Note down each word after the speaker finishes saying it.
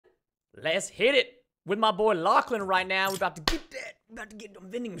Let's hit it with my boy Lachlan right now. We're about to get that. We're about to get them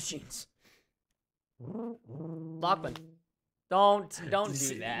vending machines. Lachlan, don't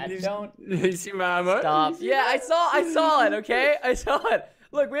do that. Don't. You see my emote? Stop. Yeah, I saw it. Okay, I saw it.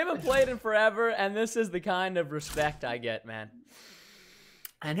 Look, we haven't played in forever, and this is the kind of respect I get, man.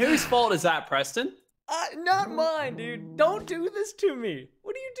 And whose fault is that, Preston? Not mine, dude. Don't do this to me.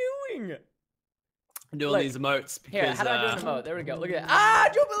 What are you doing? I'm doing these emotes because... Here, how do I do an emote? There we go. Look at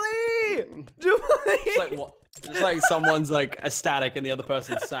that. Jubilee! Jubilee! It's like someone's like ecstatic and the other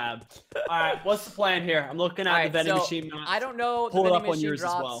person's sad. All right, what's the plan here? I'm looking at the vending machine map. I don't know. Pull the it vending up on machine yours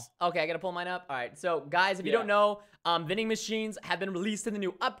drops. as well. Okay, I gotta pull mine up. All right, so guys, if you don't know, vending machines have been released in the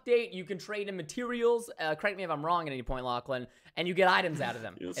new update. You can trade in materials. Correct me if I'm wrong at any point, Lachlan. And you get items out of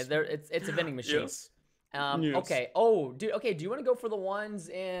them. Yes. It's a vending machine. Yes. Yes. Okay. Oh, dude. Okay. Do you want to go for the ones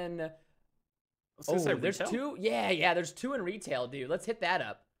in? Oh, there's two. Yeah. There's two in retail, dude. Let's hit that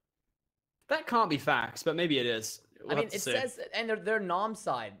up. That can't be facts, but maybe it is. I mean, it says, and they're nom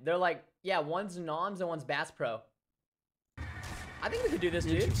side. They're like, yeah, one's noms and one's Bass Pro. I think we could do this,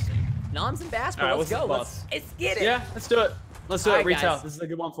 dude. Noms and Bass Pro. Let's go. Let's get it. Yeah, let's do it. Let's do it. Retail. Guys. This is a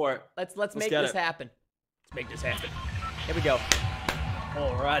good one for it. Let's make this happen. Let's make this happen. Here we go.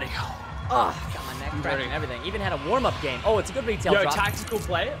 Alrighty. Oh, got my neck cracked and everything. Even had a warm-up game. Oh, it's a good retail drop. Tactical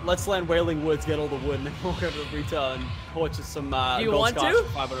play. Let's land Wailing Woods, get all the wood, and then walk over to retail and purchase some Do you gold want scotch to? for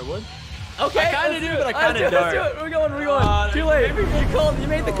 500 wood. Okay. I kind of do, but I kind of don't. Let's do it. We're going. Too late. You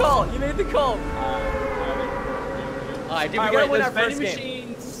made the call. You made the call. Alright, dude, we gotta win our first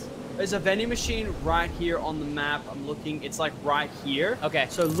game. There's a vending machine right here on the map. I'm looking. It's like right here. Okay.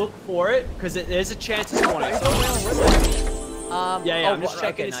 So look for it, because there's a chance it's spawning. I'm just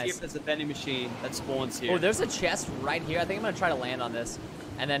checking to see if there's a vending machine that spawns here. Oh, there's a chest right here. I think I'm gonna try to land on this,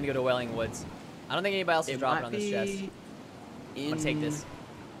 and then go to Wailing Woods. I don't think anybody else is dropping on this chest. I'm gonna take this.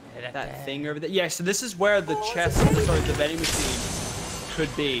 That thing over there. Yeah, so this is where the the vending machine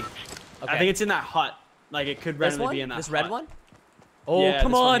could be. Okay. I think it's in that hut. Like, it could randomly be in that This hut. red one? Oh, yeah,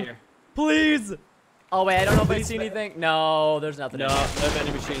 come on. Please. Oh, wait, I don't know if I see anything. No, there's nothing. No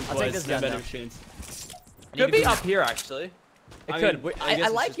vending machines. I'll take this gun, vending machines. Could be up here, actually. It could. I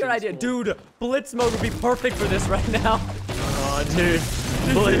like your idea. Dude, Blitz mode would be perfect for this right now. Oh, dude.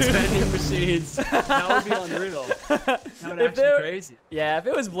 Blitz vending machines. That would be unreal. That would actually be crazy. Yeah, if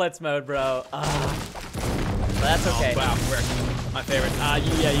it was Blitz mode, bro. But that's okay. Oh, wow, my favorite.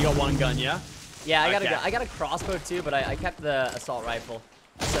 Yeah, you got one gun, yeah? Yeah, I got a crossbow too, but I kept the assault rifle.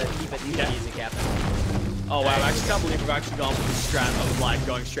 So keep it easy, Captain. Oh wow, I actually can't believe we've actually gone with the strat of like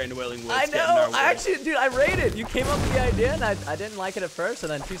going straight into Wailing Woods. I know. Dude, I rated. You came up with the idea, and I didn't like it at first,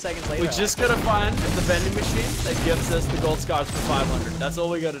 and then 2 seconds later. We just gotta find the vending machine that gives us the gold scars for 500. That's all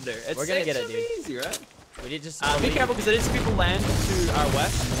we gotta do. We're gonna get it, dude. Easy, right? We did just. Be careful because there is people land to our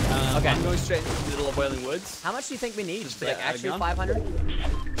west. Okay. I'm going straight into the middle of Wailing Woods. How much do you think we need? Like actually 500?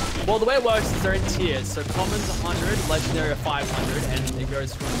 Well, the way it works is they're in tiers. So common's 100, legendary are 500, and it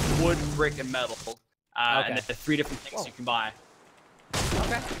goes from wood, brick, and metal. And there are 3 different things you can buy.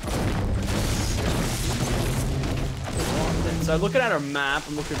 Okay. So looking at our map,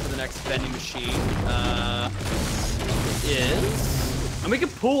 I'm looking for the next vending machine. And we can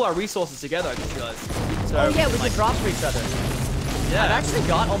pool our resources together, I just realized. So, oh yeah, we can drop for each other. Yeah. I've actually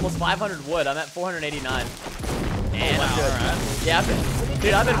got almost 500 wood. I'm at 489. And wow, alright. Yeah, I've been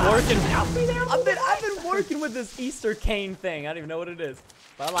working. I've been working with this Easter cane thing. I don't even know what it is,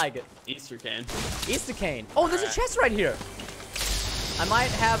 but I like it. Easter cane. Easter cane. Oh, there's a chest right here. I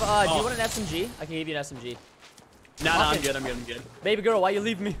might have. Do you want an SMG? I can give you an SMG. No, I'm good. I'm good. Baby girl, why you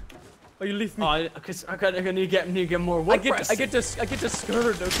leave me? Why you leave me? Oh, because I need to get more wood. I get to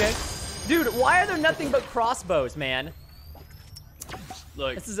skirt, okay? Dude, why are there nothing but crossbows, man?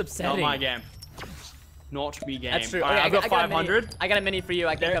 Look, this is upsetting. Not my game. Not me game. That's true. Right, okay, I've got 500. I got a mini for you.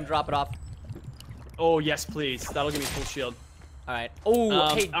 I can come drop it off. Oh yes, please. That'll give me full shield. All right.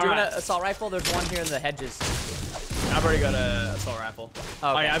 Oh, hey, do you want an assault rifle? There's one here in the hedges. I've already got an assault rifle.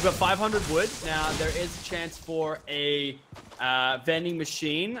 Oh, okay. I've got 500 wood. Now there is a chance for a vending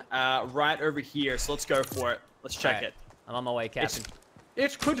machine right over here. So let's go for it. Let's check it. I'm on my way, Captain.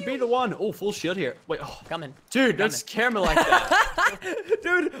 It could be the one. Oh, full shield here. Wait. Oh. Coming. Dude, don't scare me like that.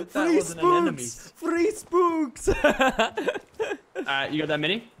 Dude, free spooks. Free spooks. You got that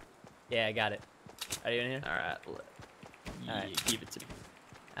mini? Yeah, I got it. Are you in here? All right. Give it to me.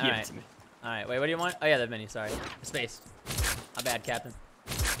 Give it to me. All right. Wait, what do you want? Oh yeah, the mini. Sorry. Space. My bad, Captain.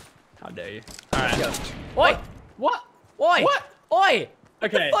 How dare you? All right. Let's go. Oi! What? Oi! What? Oi!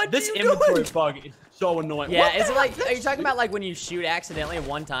 Okay, this inventory bug is so annoying. Yeah, is it like, are you talking about like when you shoot accidentally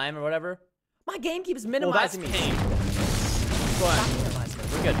one time or whatever? My game keeps minimizing me. Go ahead.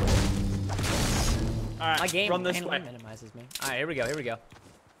 We're good. right, my game run this way. minimizes me. All right, here we go. Here we go.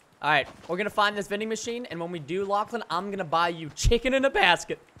 All right, we're gonna find this vending machine, and when we do, Lachlan, I'm gonna buy you chicken in a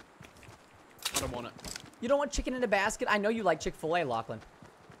basket. I don't want it. You don't want chicken in a basket? I know you like Chick-fil-A, Lachlan.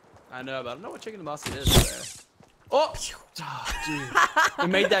 I know, but I don't know what chicken in a basket is. Oh, dude! It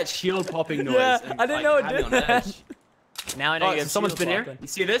made that shield popping noise. Yeah, and, I didn't know it did that. Now I know you have someone's been Lachlan. here. You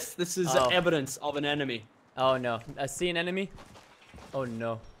see this? This is evidence of an enemy. Oh no, I see an enemy. Oh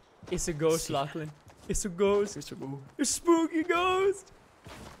no, it's a ghost, Lachlan. It's a ghost. It's a spooky ghost.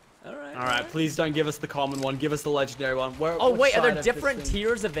 All right, please don't give us the common one. Give us the legendary one. Oh wait, are there different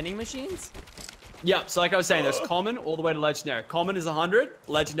tiers of vending machines? Yeah, so like I was saying, there's common all the way to legendary. Common is 100,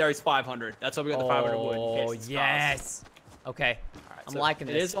 legendary is 500. That's why we got the 500 wood. Oh yes. Okay, I'm liking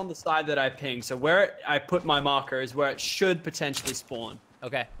this. It is on the side that I pinged. So where I put my marker is where it should potentially spawn.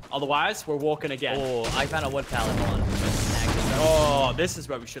 Okay. Otherwise, we're walking again. Oh, I found a wood pallet. Hold on. Oh, this is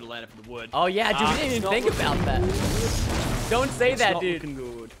where we should have landed for the wood. Oh yeah, dude, we didn't even think about that. Don't say that, dude. Looking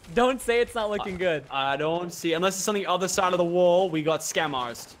good. Don't say it's not looking good. I don't see. Unless it's on the other side of the wall, we got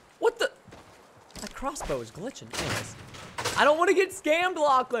scammers. What the? My crossbow is glitching. Anyways, I don't want to get scammed,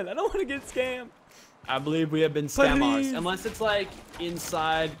 Lachlan. I don't want to get scammed. I believe we have been scammers. Unless it's like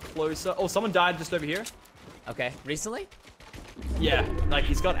inside closer. Oh, someone died just over here. Okay, recently? Yeah, like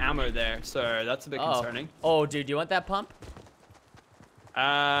he's got ammo there, so that's a bit concerning. Oh, dude, do you want that pump?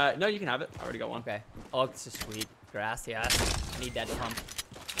 No, you can have it. I already got one. Okay. Oh, this is sweet. Gracias. I need that pump.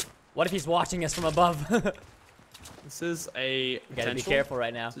 What if he's watching us from above? This is a gotta be careful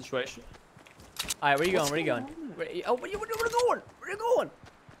right now. Situation. All right, where you going? Where you going? Oh, where you going? Where you going?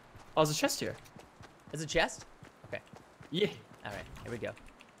 Oh, there's a chest here. Is it a chest? Okay. Yeah. All right, here we go.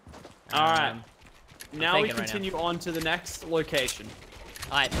 All right. Now we continue on to the next location.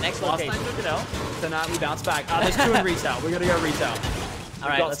 All right, next location. Last time we took it out. Tonight we bounce back. There's 2 in retail. We're gonna go retail. All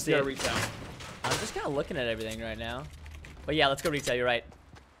right, let's go retail. I'm just kind of looking at everything right now. But yeah, let's go retail. You're right.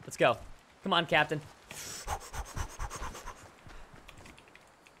 Let's go. Come on, Captain.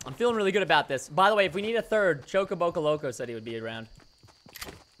 I'm feeling really good about this. By the way, if we need a third, Chocoboca Loco said he would be around.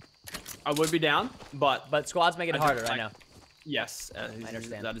 I would be down, but squads make it harder, I know. Yes, I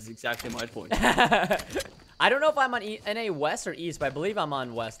understand. That is exactly my point. I don't know if I'm on NA West or East, but I believe I'm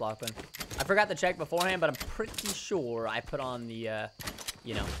on West, Lachlan. I forgot to check beforehand, but I'm pretty sure I put on the,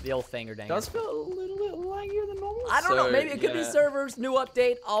 you know, the old finger dang. It does feel a little bit laggier than normal. I don't know. Maybe it could be servers. New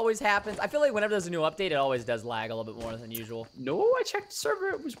update always happens. I feel like whenever there's a new update, it always does lag a little bit more than usual. No, I checked the server.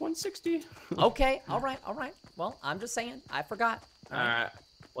 It was 160. Okay. All right. All right. Well, I'm just saying. I forgot. All right.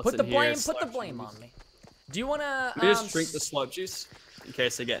 Put the blame on me. Do you want to just drink the slope juice in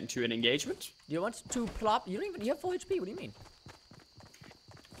case they get into an engagement? Do you want to plop? You don't even. You have full HP. What do you mean?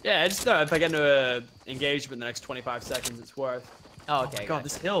 Yeah, I just know if I get into an engagement in the next 25 seconds, it's worth. Oh, okay. Oh my God,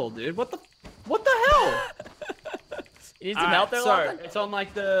 this hill, dude. What the hell? You need some help there, Lachlan? It's on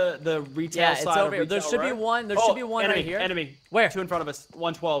like the retail side. Yeah, it's over here. There should be one. There should be one right here. Enemy. Where? 2 in front of us.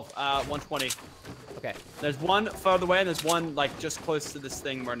 112. 120. Okay. There's one further away, and there's one like just close to this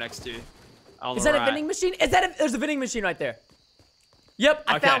thing we're next to. Is that a vending machine? There's a vending machine right there. Yep,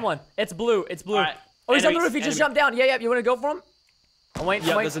 I found one. It's blue. It's blue. Right. Oh, he's on the roof. He just jumped down. Yeah, yeah. You want to go for him? I'm waiting.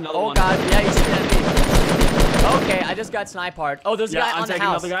 Yeah, there's another one. Oh God. Yeah, he's shooting at me. Okay, I just got sniped. Oh, there's a guy on the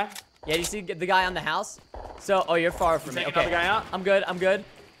house. Another guy. Yeah, you see the guy on the house? So, oh, you're far from me. Okay. Another guy out. I'm good. I'm good.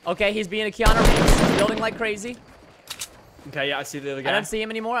 Okay, he's being a Keanu Reeves. He's building like crazy. Okay, yeah, I see the other guy. I don't see him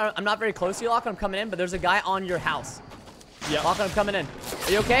anymore. I'm not very close to you, Lachlan. I'm coming in, but there's a guy on your house. Yeah. Lachlan, I'm coming in.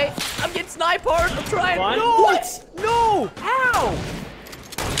 Are you okay? I'm getting sniped hard. I'm trying. Fine. No! What? No! How?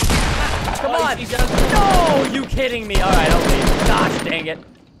 Come on. No! You kidding me? All right, I'll leave. Gosh dang it. No,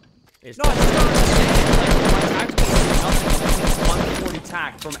 it's not. My tactical 140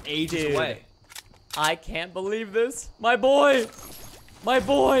 tack from ages away. I can't believe this. My boy. My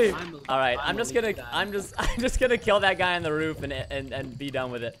boy. All right, I'm just gonna kill that guy on the roof and be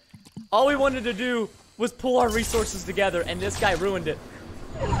done with it. All we wanted to do was pull our resources together, and this guy ruined it.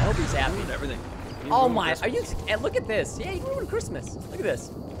 I hope he's happy. Everything. Oh my! Are you? And look at this. Yeah, you ruined Christmas. Look at this.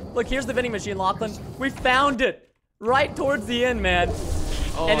 Look, here's the vending machine, Lachlan. We found it right towards the end, man.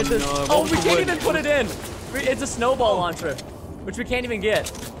 Oh, and it's no. Oh, we can't even put it in. It's a snowball launcher, which we can't even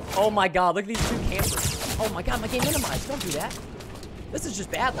get. Oh my God! Look at these 2 campers. Oh my God! My game minimized. Don't do that. This is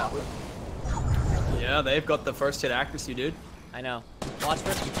just bad, Lachlan. Yeah, they've got the first hit accuracy, dude. I know. Watch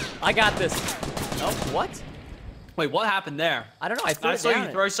for it. I got this. Oh, what? Wait, what happened there? I don't know. I saw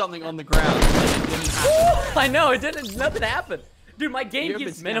you throw something on the ground. And it didn't happen. I know. It didn't. Nothing happened. Dude, my game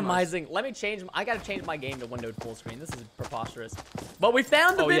keeps minimizing. Let me change. I gotta change my game to windowed full screen. This is preposterous. But we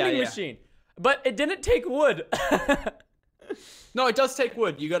found the vending machine. But it didn't take wood. No, it does take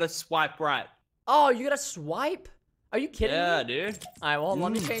wood. You gotta swipe right. Oh, you gotta swipe? Are you kidding me? Yeah, dude. All right, well,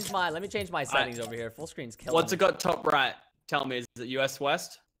 let me change my settings over here. Full screen's killing What's me. it got top right? Tell me, is it US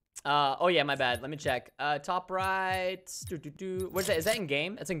West? Oh yeah, my bad. Let me check. Top right. Where's that? Is that in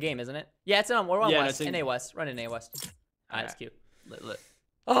game? It's in game, isn't it? Yeah, it's on. We're on West. NA West. Run NA West. All right, it's cute. Lit.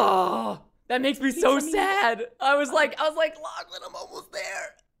 Oh, that makes me so sad. I was like, Lachlan, I'm almost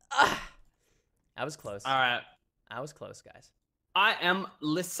there. I was close. All right. I was close, guys. I am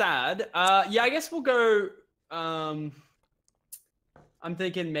sad. Yeah, I guess we'll go. I'm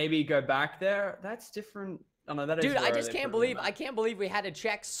thinking maybe go back there. That's different. Oh, no, that is. Dude, I just can't believe we had to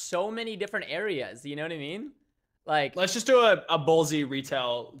check so many different areas. You know what I mean? Like, let's just do a ballsy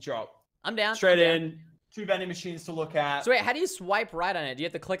retail drop. I'm down. Straight in. 2 vending machines to look at. So wait, how do you swipe right on it? Do you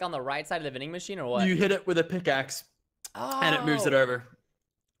have to click on the right side of the vending machine or what? You hit it with a pickaxe, and it moves it over.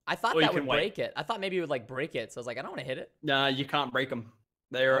 I thought that would break it. I thought maybe it would like break it. So I was like, I don't want to hit it. Nah, you can't break them.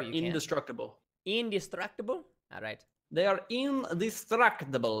 They are indestructible. Indestructible? All right. They are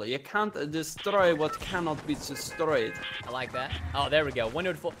indestructible. You can't destroy what cannot be destroyed. I like that. Oh, there we go.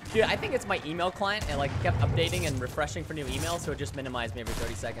 Windowed full. Dude, I think it's my email client and like kept updating and refreshing for new emails, so it just minimized me every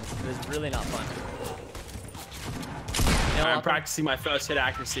 30 seconds. It was really not fun. You know, I'm practicing my first hit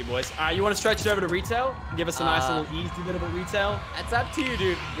accuracy, boys. You want to stretch it over to retail? Give us a nice little easy bit of a retail? That's up to you,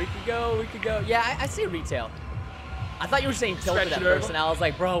 dude. We could go. Yeah, I see retail. I thought you were saying tilted at first, and I was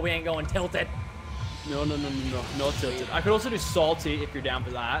like, bro, we ain't going tilted. No, not tilted. I could also do salty if you're down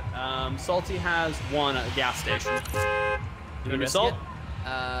for that. Salty has one at a gas station. Do you want to do salt?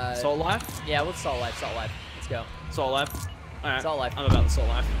 Salt life? Yeah, we'll salt life. Let's go. Salt life. All right. Salt life. I'm about the salt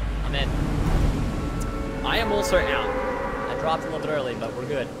life. I'm in. I am also out. I dropped a little bit early, but we're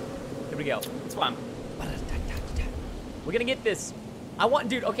good. Here we go. It's fine. We're gonna get this.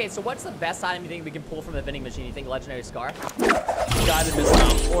 Dude, okay, so what's the best item you think we can pull from the vending machine? You think legendary scar? Guided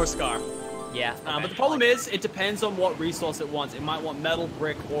missile or scar. Yeah. Okay. But the problem is, it depends on what resource it wants. It might want metal,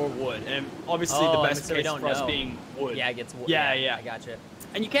 brick, or wood. And obviously, the best case for us being wood. Yeah, it gets wood. Yeah. I gotcha.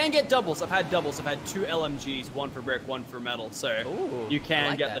 And you can get doubles. I've had doubles. I've had 2 LMGs, 1 for brick, 1 for metal. So you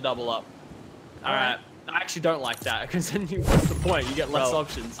can get the double up. All right. I actually don't like that because then what's the point? You get less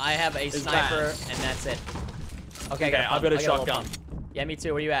options. I have a sniper, and that's it. Okay, I've got a shotgun. Yeah, me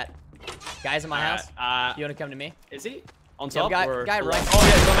too. Where you at? Guys in my house? You want to come to me? Is he? On top? Guy or right. Oh,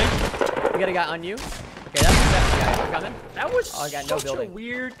 yeah, coming. We got a guy on you. Okay, that's the second guy. We're coming. That was I got no such a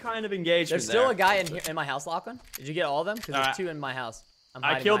weird kind of engagement. There's still a guy in my house, Lachlan. Did you get all of them? Because there's 2 in my house.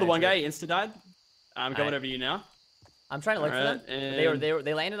 I killed the one guy. He insta-died. I'm coming over to you now. I'm trying to look for them.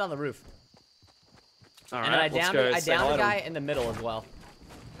 They landed on the roof. All right, and then I downed the guy in the middle as well.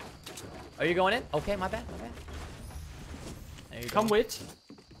 Are you going in? Okay, my bad. There you Come go. with.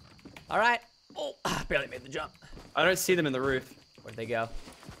 All right. Oh, barely made the jump. I don't see them in the roof. Where'd they go?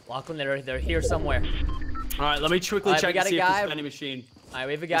 Lachlan, they're here somewhere. All right, let me quickly check and see if this vending machine. All right,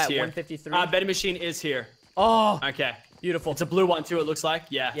 we have a guy at 153. Vending machine is here. Oh. Okay. Beautiful. It's a blue one too. It looks like.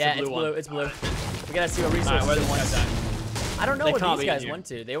 Yeah. It's blue. It's blue. We gotta see what resources they want. I don't know what these guys went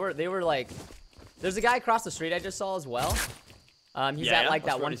to. They were like. There's a guy across the street I just saw as well. He's at like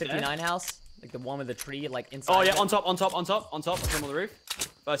that 159 house, like the one with the tree, like inside. Oh yeah, on top. I'm on the roof.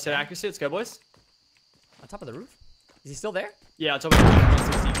 First hit accuracy. Let's go, boys. On top of the roof? Is he still there? Yeah, on top of the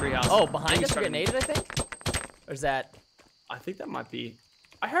 163 house. Oh, behind us, we get naded, I think. Or is that? I think that might be.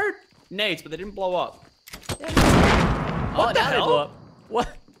 I heard nades, but they didn't blow up. Yeah. What the hell? They blew up.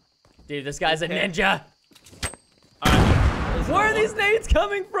 What? Dude, this guy's a ninja. Alright. Where are these nades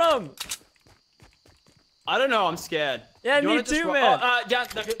coming from? I don't know. I'm scared. Yeah, me too, man. Yeah, at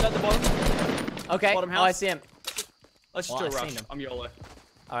the bottom. Okay. Bottom house. Oh, I see him. Let's just do a rush. I'm YOLO.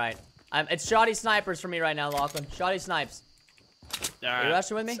 All right. It's shoddy snipers for me right now, Lachlan. Shoddy snipes. All right. Are you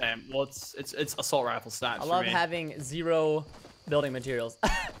rushing with me? Same. Well, it's assault rifle snipes. I love having 0 building materials.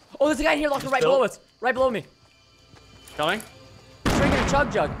 Oh, there's a guy here, Lachlan, right below us. Right below me. Coming? He's drinking a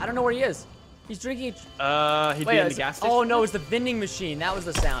chug jug. I don't know where he is. He's drinking. He'd be in the gas station. Oh no, it's the vending machine. That was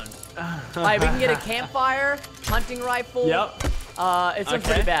the sound. All right, we can get a campfire, hunting rifle. Yep. It's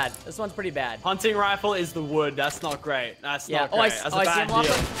pretty bad. This one's pretty bad. Hunting rifle is the wood. That's not great. That's not great. That's I see him,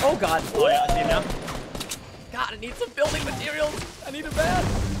 Lachlan. Oh god. Oh yeah, I see him now. God, I need some building materials. I need it bad.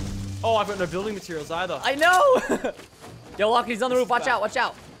 Oh, I've got no building materials either. I know. Yo, Lachlan, he's on the roof. Watch out. Watch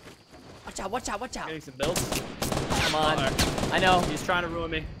out. Watch out. Getting some builds. Come on. I know. He's trying to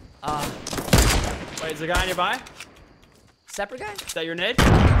ruin me. Wait, is there a guy nearby? Separate guy? Is that your nade?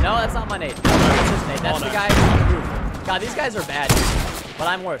 No, that's not my nade. That's his nade. That's the guy on the roof. God, these guys are bad. But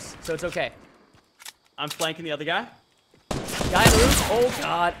I'm worse, so it's okay. I'm flanking the other guy. Guy on the roof? Oh,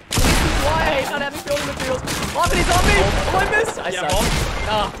 God. Why I hate not having building materials. Lachlan, he's on me! Oh, I missed! I suck.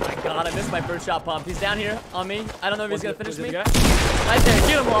 Oh, my God. god, I missed my first shot pump. He's down here on me. I don't know if he's gonna finish me. Go? Right there,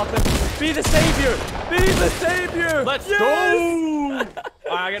 get him, Lachlan. Be the savior. Be the savior. Let's go. Alright,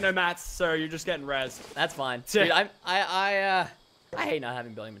 I got no mats, so you're just getting rezzed. That's fine. Dude, I hate not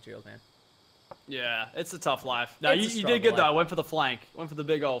having building materials, man. Yeah, it's a tough life. No, you did good though. I went for the flank. Went for the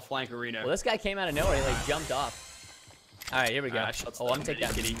big old flank arena. Well, this guy came out of nowhere. He like jumped off. All right, here we go. Oh, I'm gonna take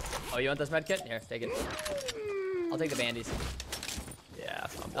that. Oh, you want this med kit? Here, take it. I'll take the bandies. Yeah.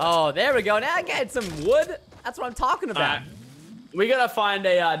 Oh, there we go. Now I got some wood. That's what I'm talking about. We gotta find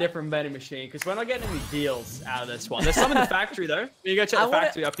a different vending machine because we're not getting any deals out of this one. There's some in the factory though. You go check the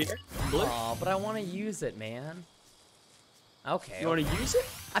factory up here. Oh, but I want to use it, man. Okay. You want to use it?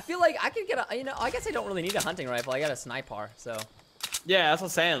 I feel like I could get a, you know, I guess I don't really need a hunting rifle. I got a sniper, so. Yeah, that's what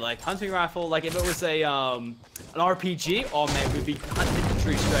I'm saying. Like hunting rifle, like if it was a an RPG, oh man, we'd be hunting the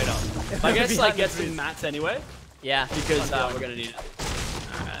tree straight up. I guess like get some mats anyway. Yeah. Because we're gonna need it.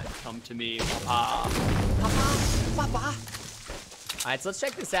 Alright, come to me, Papa. Papa. Alright, so let's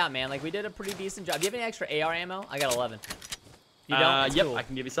check this out, man. Like we did a pretty decent job. Do you have any extra AR ammo? I got 11. You don't? Yep, cool. I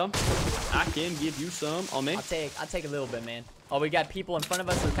can give you some. I can give you some on me. I'll take a little bit, man. Oh, we got people in front of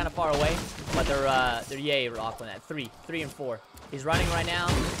us who are kind of far away, but they're yay Lachlan at 3 and 4. He's running right now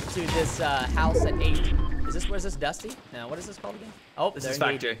to this house at 8. Where's this Dusty? No, what is this called again? Oh, this is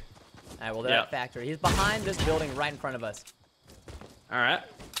factory. All right, well they're at factory. He's behind this building right in front of us. All right.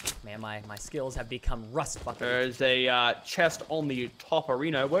 Man, my skills have become rust bucket. There's a chest on the top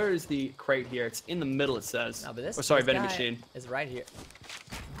arena. Where is the crate here? It's in the middle, it says. No, but this, vending machine is right here.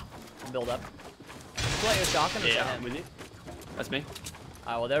 Build up. Play your shotgun or I'm with you. That's me.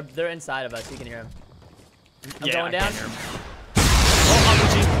 All right, well they're inside of us. You can hear him. I'm going I down. Can hear him.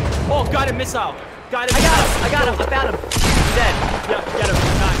 Oh, guided missile. Guided missile. I got him. I found him. He's dead. Yeah, get him.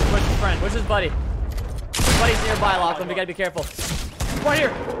 Nice. Where's your friend? Where's his buddy? His buddy's nearby, Lachlan. We gotta be careful. Right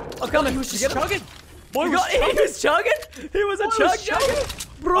here. I'm coming. He was just chugging. Boy, he was chugging? He was a chug.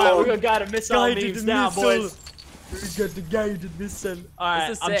 Bro. All right, we got guided missile memes now, boys. We got the guided missile. All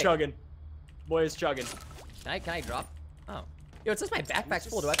right, I'm chugging. Boy is chugging. Can I drop? Oh. Yo, it says my backpack's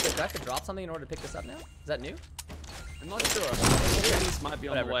full. Do I have to drop something in order to pick this up now? Is that new? I'm not sure. These might be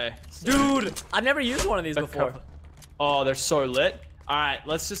on the way. Dude, I've never used one of these before. Oh, they're so lit. All right,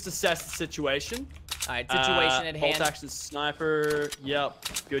 let's just assess the situation. All right, situation at hand. Bolt action sniper. Yep.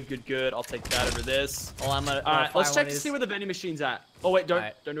 Good. I'll take that over this. Well, I'm gonna. All right, let's check to see where the vending machine's at. Oh wait, don't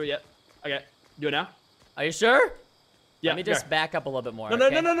do it yet. Okay, do it now. Are you sure? Yeah. Let me just back up a little bit more.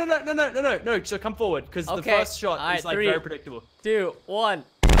 No. So come forward, because the first shot is like very predictable. 2, 1.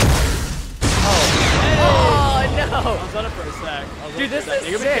 Hey! Oh no! I was on it for a sec. Dude, this is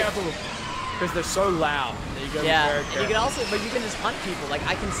sick. Be careful, because they're so loud. You and you can also, but you can just hunt people. Like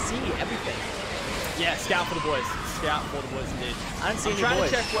I can see everything. Yeah, scout for the boys. Scout for the boys, indeed. I don't see any boys. I'm trying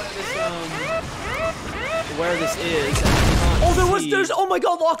to check where this is. Oh, there's. Oh my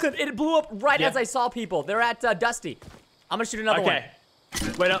God, Lachlan! It blew up right as I saw people. They're at Dusty. I'm gonna shoot another one.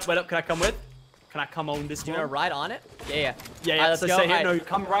 Wait up. Can I come with? Can I come on this one? You wanna ride on it? Yeah. Yeah. Let's go. Here. No,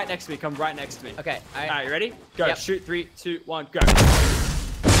 come right next to me. Okay. All right, you ready? Go. Yep. Shoot. 3, 2, 1, go. Okay,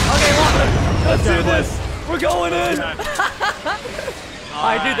 Lachlan. Let's do this. We're going in. All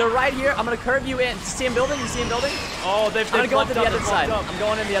right, dude, they're right here. I'm gonna curve you in. See him building? You see him building? Oh, I'm gonna go into the other side. I'm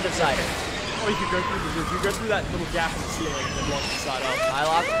going in the other side. Oh, you can go through the roof. You go through that little gap in the ceiling and then block the side up. I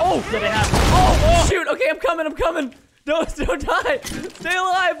lock. Oh, yeah, they have. Oh, shoot. Okay, I'm coming. Don't die. Stay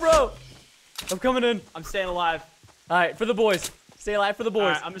alive, bro. I'm coming in. I'm staying alive. All right, for the boys. Stay alive for the boys. All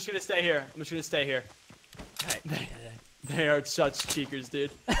right, I'm just gonna stay here. All right. They are such cheekers,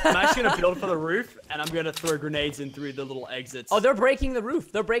 dude. I'm actually gonna build for the roof, and I'm gonna throw grenades in through the little exits. Oh, they're breaking the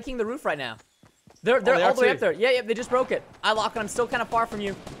roof. They're breaking the roof right now. They're all the way up there. Yeah, they just broke it. I lock. I'm still kind of far from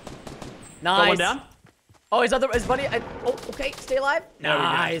you. Nice. One down. Oh, his buddy. Oh, okay. Stay alive.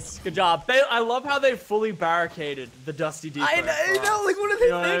 Nice. Good job. I love how they fully barricaded the Dusty Depot. I know. Like, what are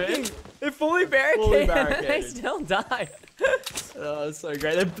they thinking? They fully barricaded. And they still died. Oh, that's so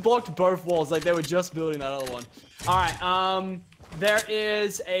great. They blocked both walls. Like they were just building that other one. All right. There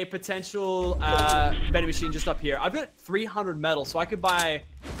is a potential vending machine just up here. I've got 300 metal, so I could buy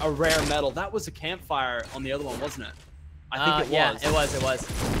a rare metal. That was a campfire on the other one, wasn't it? I think it was. Yeah, it was.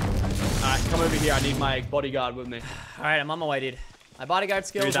 All right, come over here. I need my bodyguard with me. All right, I'm on my way, dude. My bodyguard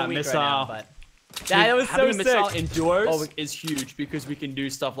skills are weak missile. right now, but that was so sick. Having a missile indoors is huge because we can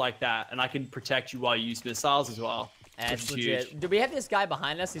do stuff like that, and I can protect you while you use missiles as well. That's legit. Huge. Do we have this guy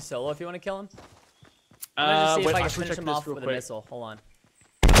behind us? He's solo. If you want to kill him, I'm gonna just see if I can finish him off with a missile. Hold on.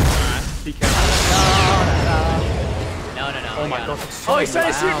 Alright, be careful. No, No. Oh my god. Oh, he's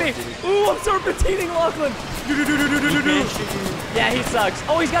trying to shoot me. Ooh, I'm serpentining Lachlan. Yeah, he sucks.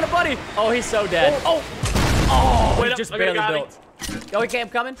 Oh, he's got a buddy. Oh, he's so dead. Oh, he just barely built. Oh, okay, I'm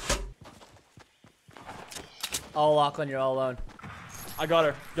coming. Oh, Lachlan, you're all alone. I got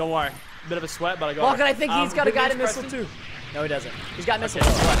her. Don't worry. Bit of a sweat, but I got her. Lachlan, I think he's got a guided missile too. No, he doesn't. He's got missiles.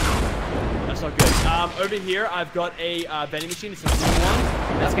 That's not good. Over here, I've got a vending machine. It's a blue one.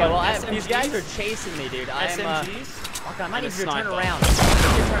 Okay, well, these guys are chasing me, dude. SMGs. I might need you to turn around.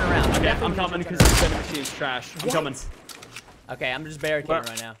 Turn around. Okay, I'm coming because this vending machine's trash. I'm coming. Okay, I'm just barricading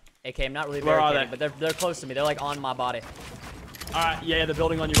right now. Okay, I'm not really Where are they? but they're close to me. They're like on my body. All right, yeah, they're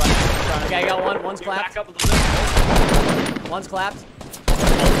building on you right now. Okay, I got one. One's clapped. Back up a little bit. One's clapped. Come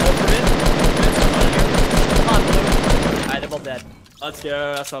on, Blue. All right, they're both dead. Let's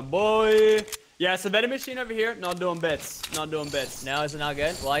go. That's my boy. Yeah, it's a vending machine over here. Not doing bits. Not doing bits. No, is it not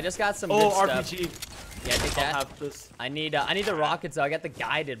good? Well, I just got some good stuff. RPG. Yeah, take that. I'll have this. I need the rockets though. I got the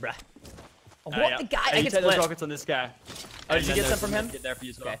guided, bruh. Oh, what yeah. the guy? Hey, I you can take split. those rockets on this guy. Oh, did you get some from him? Get there for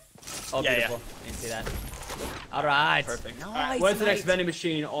you as well. Okay. Oh, yeah, beautiful. I didn't see that. All right. Perfect. Nice, All right, where's the next vending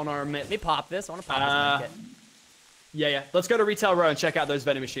machine on our map? Let me pop this. I want to pop this market. Yeah. Let's go to Retail Row and check out those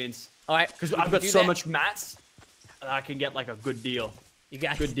vending machines. All right. Because I've got so much mats that I can get like a good deal. You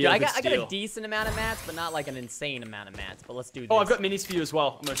got good deal. I got a decent amount of mats, but not like an insane amount of mats. But let's do this. Oh, I've got minis for you as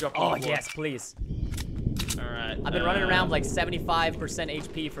well. I'm gonna drop them on the floor. Yes, please. All right. I've been running around like 75%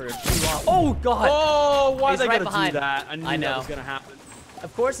 HP for too long. Oh God. Oh, why He's they right gotta do that? I knew that was gonna happen.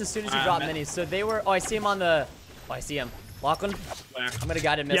 Of course, as soon as you drop minis. So they were. Oh, I see him on the. Oh, I see him. Lachlan. Where? I'm gonna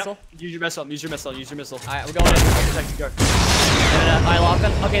guided missile. Yep. Use your missile. Use your missile. Use your missile. All right, we're going in. Go. All right,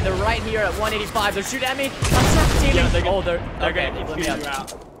 Lachlan. Okay, they're right here at 185. They're shooting at me. I'm serpentining. Yeah, they're oh, they're okay. Okay, Let me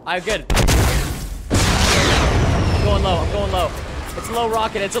out. All right, good. I'm going low. I'm going low. It's a low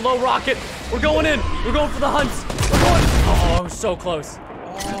rocket. It's a low rocket. We're going in. We're going for the hunts. We're going. Oh, so close.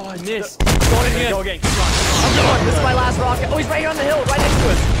 Oh, I missed. Going in again. Go again. Come on. I'm going. This is my last rocket. Oh, he's right here on the hill, right next to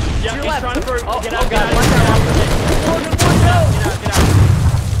us. Yeah, to your he's left. trying to Oh, get out. God. Watch out.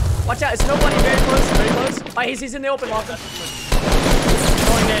 Watch out. It's nobody very close. Very close. All right, he's in the open, Lachlan.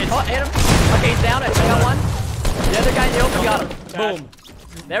 Going in. Oh, hit him. Okay, he's down. I got one. The other guy in the open got him. Boom.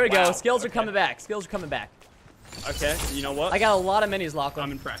 There we go. Skills are coming back. Skills are coming back. Okay, you know what? I got a lot of minis, Lachlan.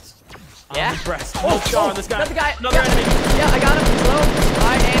 I'm impressed. Yeah? I'm impressed. Oh, this guy. Another guy. Another enemy. Yeah, I got him. He's low. All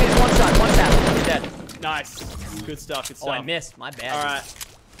right, and he's one shot. One tap. He's dead. Nice. Good stuff. Good stuff. Oh, I missed. My bad. All right.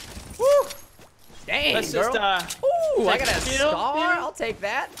 Woo. Dang, Let's girl. just, Ooh, I got a steal, scar. maybe? I'll take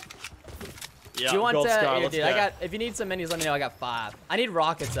that. Yeah, Do you want gold scar. here, Let's dude, go. if you need some minis, let me know. I got 5. I need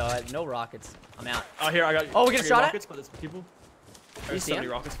rockets though. I have no rockets. I'm out. Oh, here I got. Oh, we get a shot rockets, but there's people. There's so many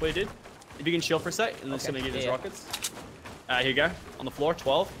rockets for you, dude. If you can chill for a sec, and then just gonna give these rockets. Here you go. On the floor,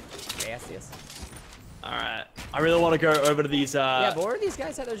 12. Yes, yes. All right. I really want to go over to these. Yeah, but where are these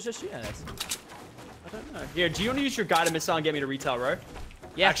guys that was just shooting at us? I don't know. Here, do you want to use your guided missile and get me to Retail Row?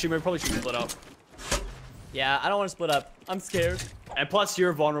 Yeah. Actually, we probably should split up. Yeah, I don't want to split up. I'm scared. And plus,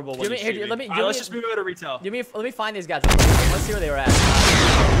 you're vulnerable when you shoot me. Let's just move over to Retail. Let me find these guys. Let's see where they were at.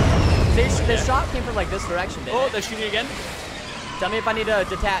 The shot came from like this direction, didn't it? They're shooting again. Tell me if I need to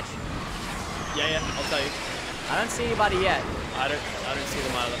detach. Yeah, I'll tell you. I don't see anybody yet. I don't see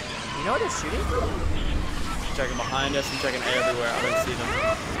them either. You know what they're shooting from? I'm checking behind us. I'm checking everywhere. I don't see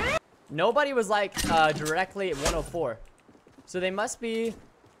them. Nobody was like directly at 104. So they must be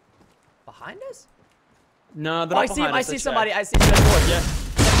behind us? No, they're not behind us. I see somebody. I see somebody. Yeah.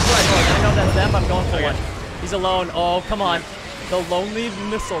 I know that's them. I'm going for one. He's alone. Oh, come on. The lonely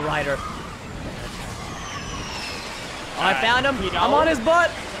missile rider. Oh, I found him. I'm on his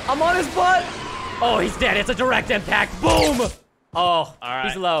butt. I'm on his butt. Oh, he's dead. It's a direct impact. Boom. Oh,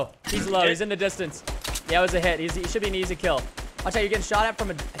 he's low. He's low. He's in the distance. Yeah, it was a hit. He should be an easy kill. Watch out, you're getting shot at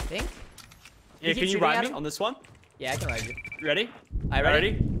from a, I think? Yeah, can you ride me on this one? Yeah, I can ride you. You ready? All right,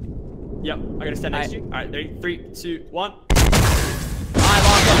 ready? Yep, I'm gonna stand next to you. All right, ready? 3, 2, 1.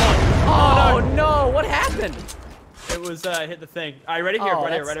 Oh, no, what happened? It was, hit the thing. All right, ready? Here,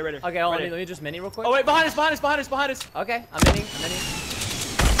 ready. Okay, hold on, let me just mini real quick. Oh, wait, behind us. Okay, I'm mini.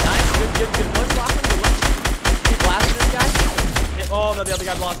 Nice, good push, Lachlan, good push. Keep blasting this guy. Oh, no, the other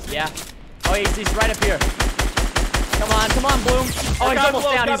guy lost. Yeah. Oh, he's right up here. Come on, Bloom. Oh,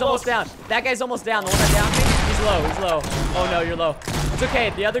 he's almost down. That guy's almost down. The one that downed me, he's low. Oh, no, you're low. It's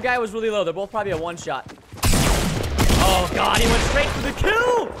okay. The other guy was really low. They're both probably a one-shot. Oh, God, he went straight for the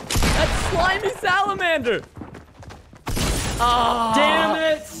kill. That slimy salamander. Oh, damn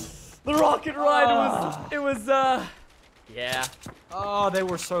it. The rocket ride yeah. Oh, they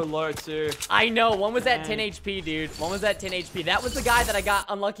were so low, too. I know. One was at 10 HP, dude. One was at 10 HP. That was the guy that I got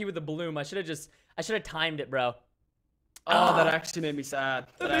unlucky with the bloom. I should have timed it, bro. Oh, that actually made me sad.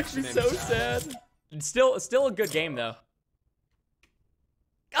 That makes me so sad. Still a good game though.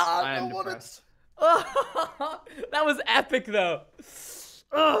 Oh, I am depressed. That was epic though.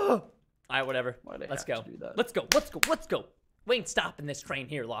 All right, whatever. Let's go. Let's go. Let's go. Let's go. We ain't stopping this train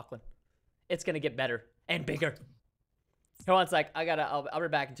here, Lachlan. It's gonna get better and bigger. Hold on a sec. I'll be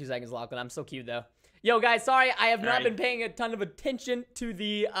back in 2 seconds, Lachlan. I'm so cute though. Yo, guys, sorry I have not been paying a ton of attention to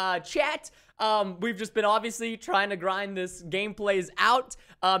the chat. We've just been obviously trying to grind this gameplays out.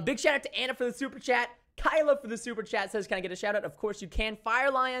 Big shout out to Anna for the super chat. Kyla for the super chat says, can I get a shout out? Of course you can.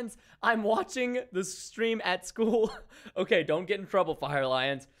 Fire Lions, I'm watching the stream at school. Okay, don't get in trouble, Fire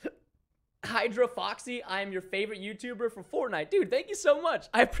Lions. Hydra Foxy, I am your favorite YouTuber for Fortnite. Dude, thank you so much.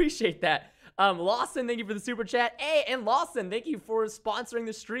 I appreciate that. Lawson, thank you for the super chat. Hey, and Lawson, thank you for sponsoring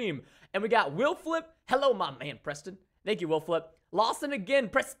the stream. And we got Will Flip. Hello, my man, Preston. Thank you, Will Flip. Lawson again.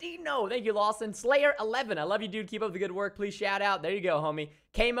 Prestino. Thank you, Lawson. Slayer11. I love you, dude. Keep up the good work. Please shout out. There you go, homie.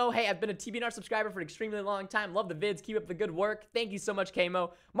 Kamo. Hey, I've been a TBNR subscriber for an extremely long time. Love the vids. Keep up the good work. Thank you so much,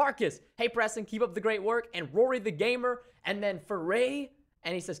 Kamo. Marcus. Hey, Preston. Keep up the great work. And Rory the Gamer. And then Foray.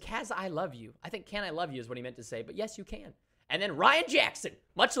 And he says, Kaz, I love you. I think can I love you is what he meant to say. But yes, you can. And then Ryan Jackson.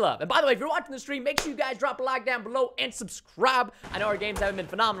 Much love. And by the way, if you're watching the stream, make sure you guys drop a like down below and subscribe. I know our games haven't been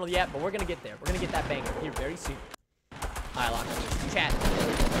phenomenal yet, but we're going to get there. We're going to get that banger here very soon. All right, Lachlan. Chat.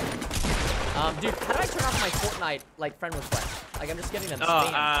 Dude, how do I turn off my Fortnite, like, friend requests? Like, I'm just getting them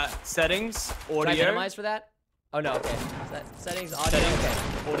spam. Settings, audio. Should I minimize for that? Oh, no, okay. Settings, audio,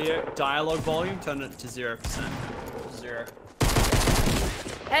 okay. Audio, dialogue volume, turn it to 0%. 0.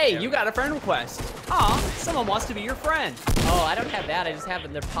 Hey, you got a friend request. Aw, someone wants to be your friend. Oh, I don't have that. I just have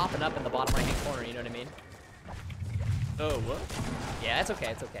them. They're popping up in the bottom right-hand corner, you know what I mean? Oh, what? Yeah, it's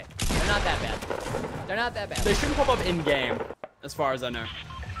okay, it's okay. They're not that bad. They're not that bad. They shouldn't pop up in-game, as far as I know.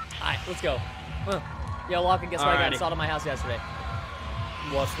 Alright, let's go. Yo, Lachlan, guess what I got installed on my house yesterday?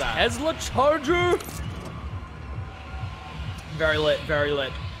 What's that? Tesla Charger! Very lit, very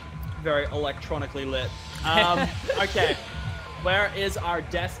lit. Very electronically lit. Okay. Where is our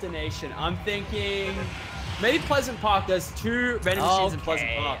destination? I'm thinking maybe Pleasant Park. There's 2 vending machines in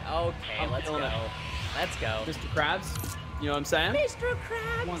Pleasant Park. Okay, let's go. Let's go. Mr. Krabs. You know what I'm saying? Mr.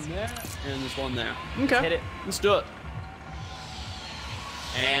 Krabs. One there, and there's one there. Okay. Hit it. Let's do it.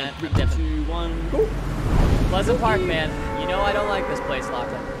 And 3, 2, 1, go. Pleasant Park, man. You know I don't like this place,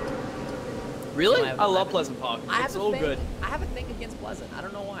 Lachlan. Really? I love Pleasant Park. It's all good. I have a thing against Pleasant. I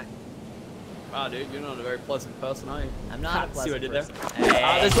don't know why. Wow, dude, you're not a very pleasant person, are you? I'm not a pleasant person.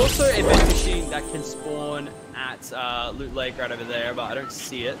 There's also a vending machine that can spawn at Loot Lake right over there, but I don't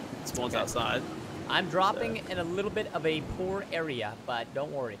see it. It spawns outside. I'm dropping in a little bit of a poor area, but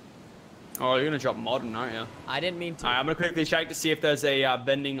don't worry. Oh, you're gonna drop modern, aren't you? I didn't mean to. Alright, I'm gonna quickly check to see if there's a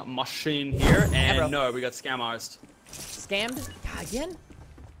vending machine here, and no, we got scammed. Scammed? Again?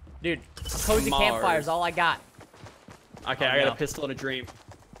 Dude, cozy campfire is all I got. Okay, I got a pistol and a dream.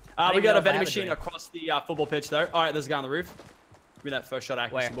 We got a vending machine across the football pitch there. Alright, there's a guy on the roof. Give me that first shot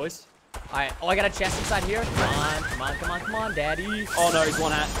accuracy, boys. Alright, oh, I got a chest inside here. Come on, come on, come on, come on, daddy. Oh no, he's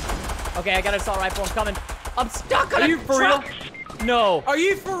one hat. Okay, I got an assault rifle. I'm coming. I'm stuck on a truck. No. Are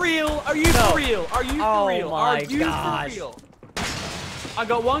you for real? Are you for real? Are you for real? Are you for real? I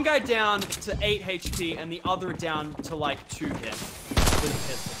got one guy down to 8 HP and the other down to like 2 hit with a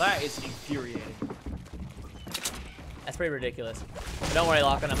pistol. That is infuriating. That's pretty ridiculous. But don't worry,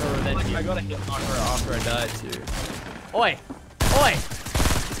 Lachlan, I'm gonna revenge you. I got a hit marker after I died too. Oi! Oi!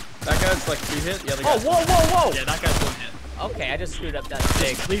 That guy's like 2 hit, the other guy. Oh, whoa, whoa, whoa! Yeah, that guy's 1 hit. Okay, I just screwed up that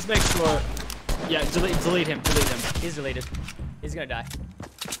big. Please make sure. Yeah, delete him, delete him. He's deleted. He's gonna die.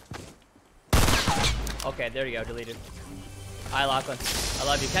 Okay, there you go, deleted. Hi, Lachlan. I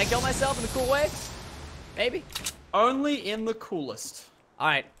love you. Can I kill myself in a cool way? Maybe? Only in the coolest.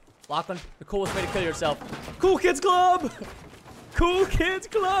 Alright, Lachlan, the coolest way to kill yourself. Cool Kids Club! Cool Kids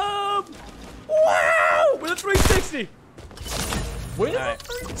Club! Wow! With a 360! With a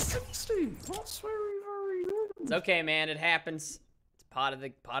 360? That's very, very good. It's okay, man. It happens. It's part of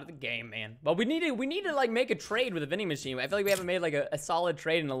the game, man. But we need to like make a trade with a vending machine. I feel like we haven't made like a solid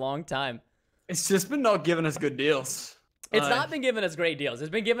trade in a long time. It's just been not giving us good deals. It's not been giving us great deals. It's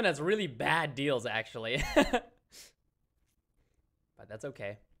been giving us really bad deals, actually. But that's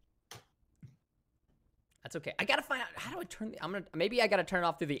okay. That's okay. I gotta find out, how do I turn the, maybe I gotta turn it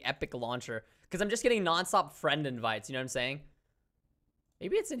off through the Epic launcher. Because I'm just getting nonstop friend invites, you know what I'm saying?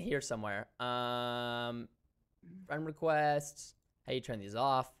 Maybe it's in here somewhere. Friend requests. How you turn these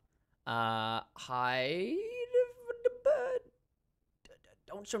off? Hide.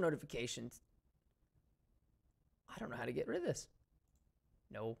 Don't show notifications. I don't know how to get rid of this.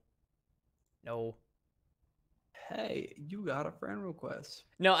 No. No. Hey, you got a friend request.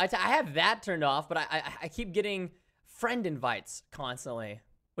 No, I have that turned off, but I keep getting friend invites constantly,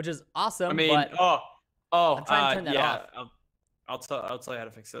 which is awesome. I mean, but I'm trying to turn that off. I'll tell you how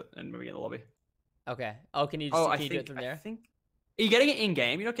to fix it, and when we get in the lobby. Okay. Oh, can you just do it from there? Are you getting it in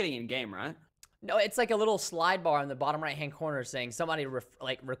game? You're not getting it in game, right? No, it's like a little slide bar in the bottom right-hand corner saying somebody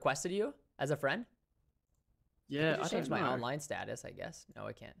requested you as a friend. Yeah, I changed my online status, I guess. No,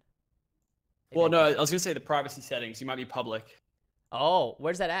 I can't. Well, no, I was gonna say the privacy settings. You might be public. Oh,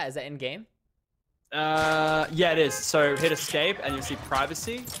 where's that at? Is that in game? Yeah, it is. So hit escape, and you'll see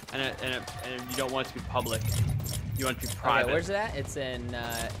privacy, and you don't want it to be public. You want it to be private. Okay, where's that? It's in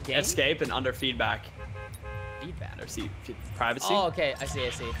game. Escape and under feedback. Feedback. Or see privacy. Oh, okay. I see.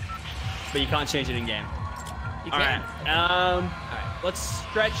 But you can't change it in game. You All can. right. All right. Let's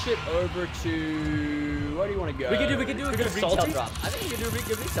stretch it over to. Where do you want to go? We could do a good retail salty? drop. I think we could do a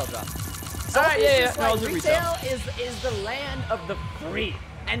good retail drop. All right, yeah. No, retail is the land of the free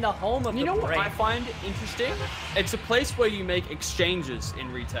and the home of the You know what brave. I find interesting? It's a place where you make exchanges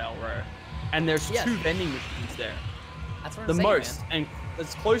in retail, bro. And there's 2 vending machines there. That's what I'm the saying, most, man. and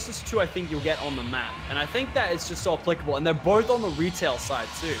it's closest to I think you'll get on the map. And I think that is just so applicable, and they're both on the retail side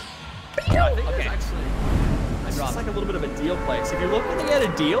too. I think Okay. it's like a little bit of a deal place. If you're looking to get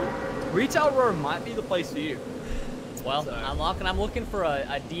a deal, Retail Row might be the place for you. Well, I'm looking for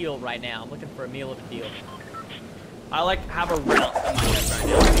a deal right now. I'm looking for a meal of a deal. I like have a route in my head right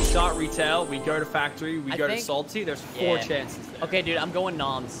now. We start retail, we go to factory, we go to salty. There's 4 chances there. Okay, dude, I'm going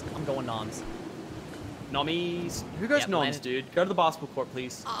noms. Nommies. Who goes noms, dude? Go to the basketball court,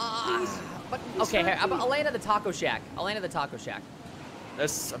 please. Okay, here, I'll land at the taco shack.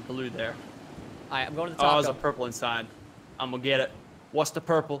 There's a blue there. All right, I'm going to the taco. Oh, there's a purple inside. I'm gonna get it. What's the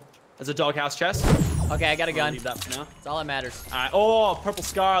purple? There's a doghouse chest. Okay, I got a gun. Leave that for now. That's all that matters. All right. Oh, purple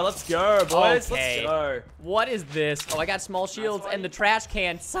scar. Let's go, boys. Okay. Let's go. What is this? Oh, I got small shields and the trash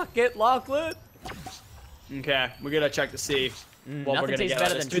can. Suck it, Lachlan. Okay, we're gonna check to see what we're gonna get.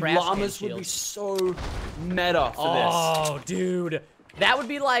 Better than dude, trash llamas can would be shields. so meta for this. Oh, dude. That would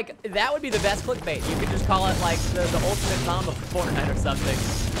be the best clickbait. You could just call it like the ultimate combo for Fortnite or something.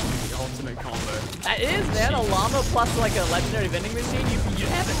 The ultimate combo. That is, man. A llama plus like a legendary vending machine. You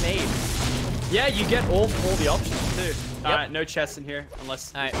have it made. Yeah, you get all the options too. All right, no chests in here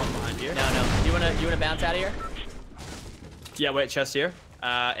unless all right. there's one behind here. No. You wanna bounce out of here? Yeah, wait, chest here.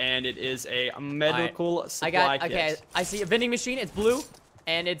 And it is a medical supply kit. Okay, I see a vending machine. It's blue,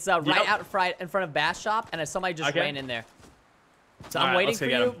 and it's right out in front of Bass Shop, and somebody just ran in there. So I'm waiting for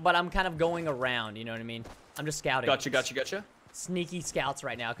you, but I'm kind of going around. You know what I mean? I'm just scouting. Gotcha. Sneaky scouts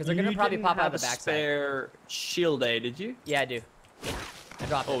right now, because they're gonna probably pop out of the backside. Spare shield aid, did you? Yeah, I do. I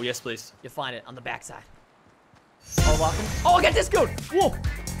dropped it. Oh, yes, please. You'll find it on the backside. Oh, Lachlan. Oh, I got discoed. Whoa.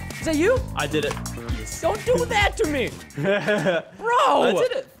 Is that you? I did it. Don't do that to me. Bro. I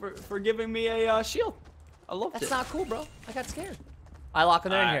did it for giving me a shield. I loved it. That's not cool, bro. I got scared. All right,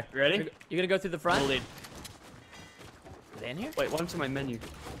 Lachlan, they're in here. Ready? You're gonna go through the front? Lead. Are they in here? Wait, what's in my menu?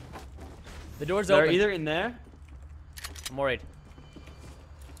 The door's open. They're either in there. I'm worried.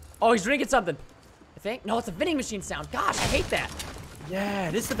 Oh, he's drinking something. I think. No, it's a vending machine sound. Gosh, I hate that. Yeah,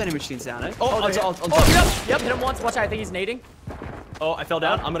 it is the vending machine sound, eh? Oh, hit him. Yep, hit him once. Watch out, I think he's nading. Oh, I fell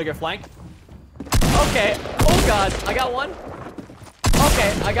down. I'm gonna go flank. Okay. Oh, God. I got one.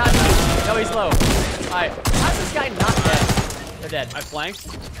 Okay, I got no, he's low. All right. How's this guy not dead? They're dead. I flanked.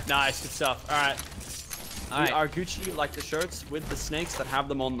 Nice, good stuff. All right. We are Gucci like the shirts with the snakes that have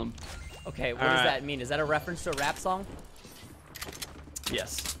them on them. Okay, what does that mean? Is that a reference to a rap song?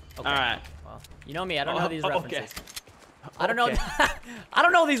 Yes. Okay. All right. Well, you know me. I don't know these references. Okay. I don't know. I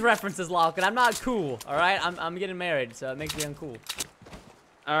don't know these references, Lachlan. I'm not cool. All right. I'm getting married, so it makes me uncool.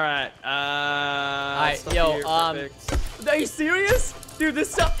 All right. All right, yo. Are you serious, dude?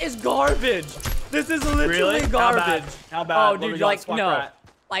 This stuff is garbage. This is literally garbage. How bad? Oh, dude, like no,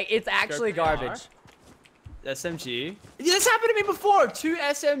 like it's actually garbage. SMG. Yeah, this happened to me before. 2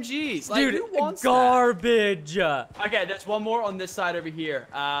 SMGs. Like, dude, who wants garbage. Okay, there's one more on this side over here.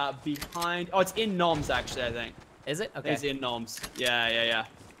 Behind. Oh, it's in Noms actually. I think. Is it? Okay. It's in Noms. Yeah.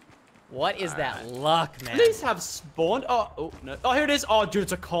 What is that luck, man? These have spawned. Oh no. Oh, here it is. Oh, dude,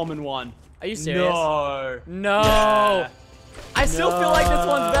 it's a common one. Are you serious? No. Yeah. I still feel like this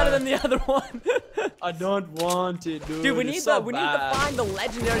one's better than the other one. I don't want it, dude. Dude, we need to find the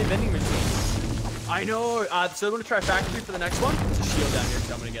legendary vending machine. I know. So I'm gonna try factory for the next one. There's a shield down here,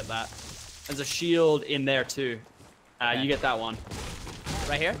 so I'm gonna get that. There's a shield in there too. You get that one.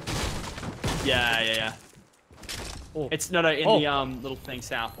 Right here? Yeah. Oh. It's in the little thing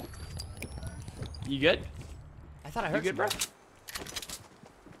south. You good? I thought I heard you good, bro?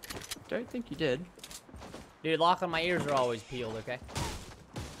 Don't think you did. Dude, Lachlan, my ears are always peeled, okay?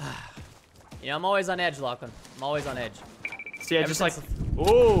 You know, I'm always on edge, Lachlan. I'm always on edge. So yeah, just like,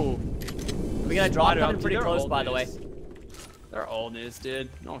 ooh. We got a drop coming pretty close, by the way. They're old news, dude.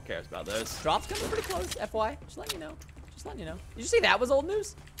 No one cares about those. Drop's coming pretty close, FY. Just letting you know. Just letting you know. Did you see that was old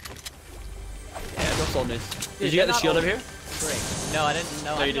news? Yeah, that's old news. Dude, Did you get the shield over here? Great. No, I didn't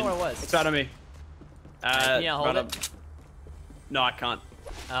know. I didn't know where it was. It's out of me. Can you hold it? No, I can't.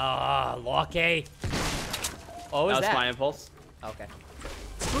 Ah, Lockie. What was that? That was my impulse. Okay.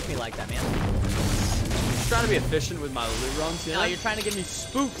 Spook me like that, man. I'm trying to be efficient with my loot runs, you know? No, you're trying to give me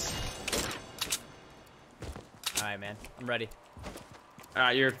spooks. All right, man. I'm ready. All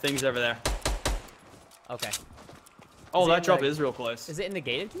right, your thing's over there. Okay. Oh, that drop is real close. Is it in the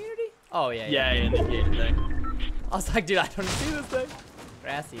gated community? Oh, yeah. Yeah, in the gated thing. I was like, dude, I don't see this thing.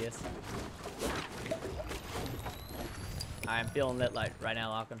 Gracias. I'm feeling lit like right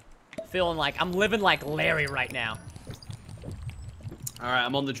now, Lachlan. Feeling like I'm living like Larry right now. All right,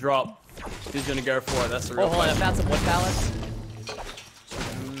 I'm on the drop. Who's gonna go for it? That's the real hold on, I question. found some wood pallets.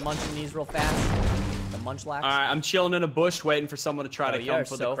 Munching these real fast. The munch lax. All right, I'm chilling in a bush waiting for someone to try to come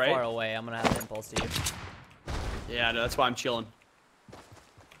for the crate. You are so far away. I'm gonna have an impulse to you. Yeah, I know, that's why I'm chilling.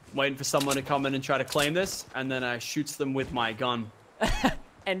 Waiting for someone to come in and try to claim this, and then I shoots them with my gun.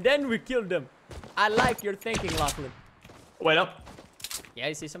 And then we killed them. I like your thinking, Lachlan. Wait up. Yeah,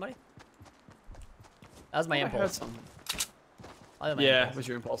 you see somebody? That was my impulse. Yeah, it was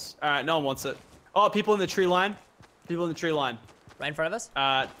your impulse. All right, no one wants it. Oh, people in the tree line. People in the tree line. Right in front of us?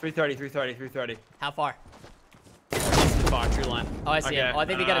 330. How far? Far, tree line. Oh, I see him. Oh, I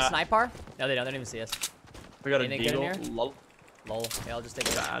think they got a sniper. No, they don't. They don't even see us. We got a Anything good in deagle. here? Lol. Lol. Yeah, I'll just take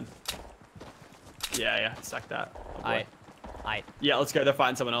it. Bad. Yeah, sack that. Oh, Alright. Yeah, let's go. They're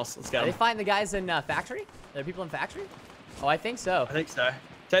fighting someone else. Let's go. Are they fighting the guys in factory? Are there people in factory? Oh, I think so. I think so.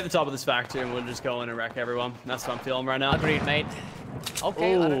 Take the top of this factory and we'll just go in and wreck everyone. That's what I'm feeling right now. Agreed, mate.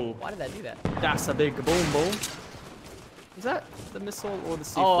 Okay, why did that do that? That's a big boom boom. Is that the missile or the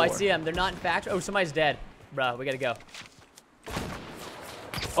C4? Oh, I see them. They're not in factory. Oh, somebody's dead. Bro, we gotta go.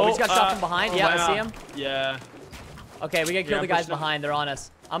 Oh, we just got shot from behind. Yeah, I see him. Yeah. Okay, we gotta kill the guys behind. They're on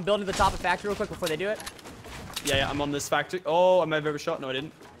us. I'm building the top of factory real quick before they do it. Yeah, I'm on this factory. Oh, I may have overshot. No, I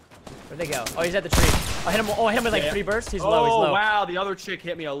didn't. Where'd they go? Oh, he's at the tree. Oh, I hit him with like 3 bursts. He's low, he's low. Oh, wow, the other chick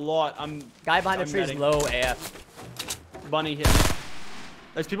hit me a lot. Guy behind the tree is low AF. Bunny hit me.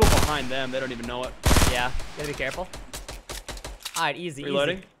 There's people behind them. They don't even know it. Yeah, gotta be careful. Alright, easy,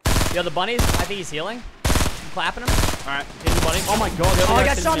 Reloading. easy. Yo, the bunnies, I think he's healing. I'm clapping him. Alright, hit the bunny. Oh my god. Oh, I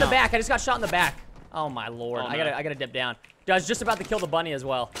got shot in the back. I just got shot in the back. Oh my lord. Oh, no. I gotta dip down. Dude, I was just about to kill the bunny as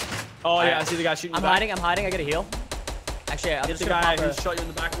well. Oh yeah, I see the guy shooting. I'm hiding. I gotta heal. Actually, I'm Get just the gonna guy who shot you in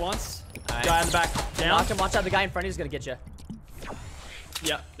the back once. Right. Guy in the back down. Knock him. Watch out, the guy in front of you is gonna get you.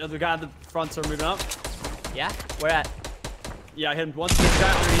 Yeah, the other guy in the fronts are moving up. Yeah? Where at? Yeah, I hit him once.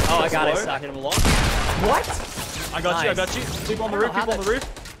 Oh, I got it. I hit him a lot. What? I got you. People on the roof. People on the roof.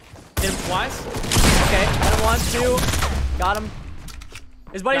 Hit him twice. Okay. Got him 1, 2. Got him.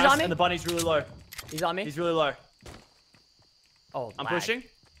 His buddy's on me. And the bunny's really low. He's on me. He's really low. Oh, I'm pushing.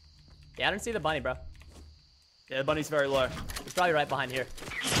 Yeah, I didn't see the bunny, bro. Yeah, the bunny's very low. He's probably right behind here.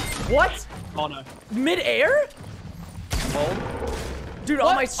 What? Oh no. Mid-air? Oh. Dude,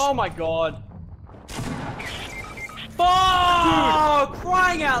 what? Oh my god. Oh, dude.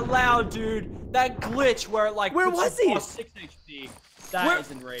 Crying out loud, dude. That glitch where it like where was he? 6 HP. That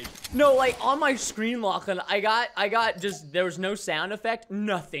is enraged. No, like on my screen, Lachlan, I got just, there was no sound effect,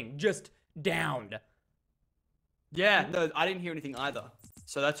 nothing, just downed. Yeah, no, I didn't hear anything either.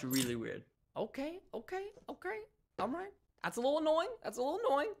 So that's really weird. Okay. All right. That's a little annoying. A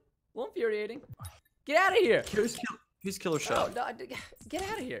little infuriating. Get out of here. Who's killer shot? No, get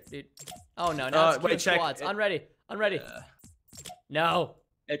out of here, dude. Oh no, no. Wait, check. Squads. Unready. No.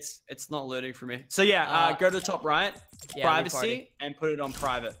 It's not loading for me. So yeah, go to the top right, privacy, and put it on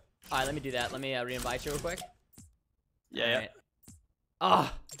private. All right, let me do that. Let me re-invite you real quick. Yeah. Right.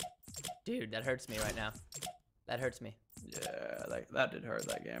 Oh, dude, that hurts me right now. That hurts me. Yeah, that did hurt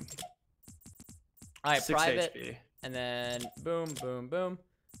that game. All right, 6 private, HP. And then boom, boom, boom.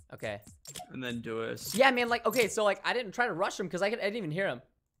 Okay. And then do us. Yeah, man. Like, okay, so like, I didn't try to rush him because I didn't even hear him.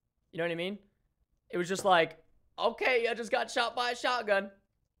 You know what I mean? It was just like, okay, I just got shot by a shotgun.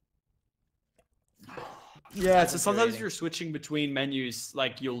 Yeah, so sometimes if you're switching between menus,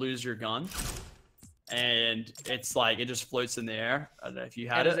 like you'll lose your gun. And it's like, it just floats in the air. I don't know if you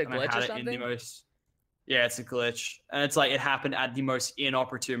had it. Is it a glitch or something? Yeah, it's a glitch. And it's like, it happened at the most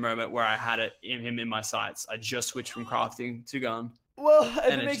inopportune moment where I had him in my sights. I just switched from crafting to gun. Well,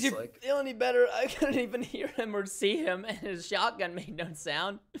 if it makes you feel any better, I couldn't even hear him or see him, and his shotgun made no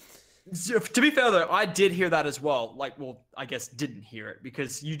sound. To be fair though, I did hear that as well. Like, well, I guess didn't hear it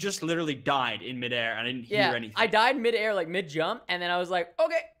because you just literally died in midair and I didn't hear anything. I died midair, like mid-jump, and then I was like,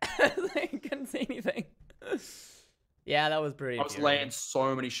 okay. I couldn't see anything. Yeah, that was pretty. I was laying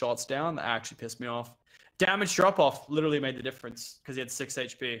so many shots down that actually pissed me off. Damage drop-off literally made the difference because he had 6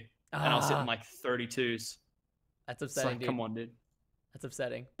 HP and I was hitting like 32s. That's upsetting, dude. Come on, dude. That's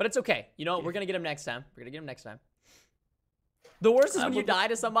upsetting. But it's okay. You know what? We're going to get him next time. We're going to get him next time. The worst is when you die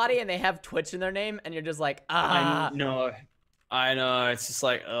to somebody and they have Twitch in their name and you're just like, ah. I know. It's just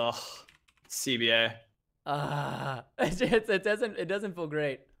like, ugh. CBA. It doesn't feel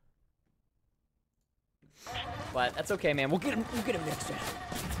great. But that's okay, man. We'll get him next time.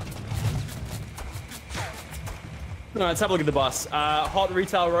 No, let's have a look at the bus. Hot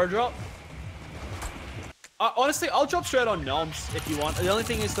retail road drop. Honestly, I'll drop straight on noms if you want. The only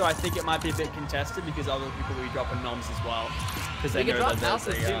thing is, though, I think it might be a bit contested because other people will be dropping noms as well. We can drop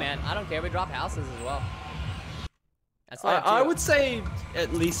houses too, man. I don't care. We drop houses as well. That's I would say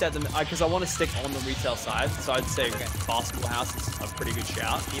at least at the because I want to stick on the retail side, so I'd say basketball house is a pretty good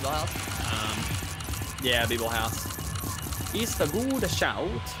shout. B-ball house. Yeah, B-ball house. Is a good shout. All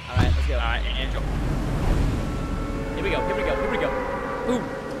right, let's go. All right, and drop. Here we go. Here we go. Here we go. Boom.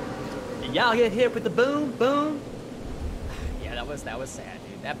 Y'all get hit with the boom, boom. Yeah, that was sad,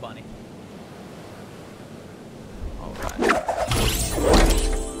 dude. That bunny. All right.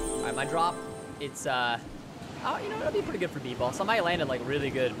 All right, my drop. It's oh, you know, that'd be pretty good for B-ball. Somebody landed like really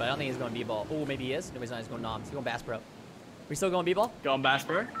good, but I don't think he's going B-ball. Oh, maybe he is. No, he's not. He's going noms. He's going Bass Pro. We still going B-ball? Going Bass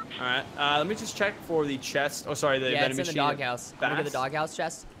Pro. All right. Let me just check for the chest. Oh, sorry, the vending machine. Yeah, it's in the doghouse. I'm gonna get the doghouse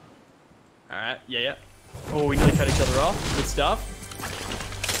chest. All right. Yeah. Oh, we nearly cut each other off. Good stuff.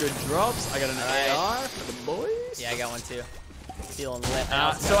 Good drops. I got an AR for the boys. Yeah, I got one too. Feeling lit.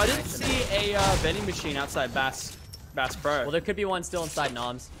 So I didn't see a vending machine outside Bass Pro. Well, there could be one still inside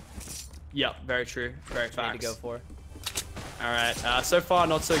noms. Yep, very true. Very facts. Need to go for. All right. So far,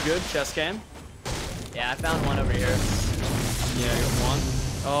 not so good. Chest cam. Yeah, I found one over here. Yeah, I got one.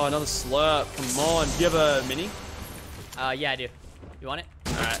 Oh, another slurp. Come on. Do you have a mini? Yeah, I do. You want it?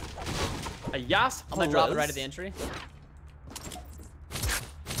 All right. Yes. I'm gonna drop it right at the entry.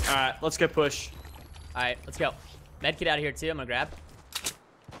 All right, let's go push. All right, let's go. Medkit out of here too. I'm gonna grab.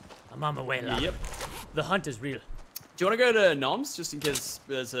 I'm on my way, Lachlan. Yep. The hunt is real. Do you want to go to noms just in case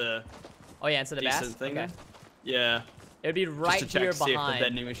there's a? Oh yeah, instead of Bass. Thing. Okay. Yeah. It would be right just to check here to see behind. if the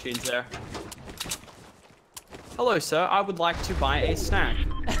vending machine's there. Hello, sir. I would like to buy a snack.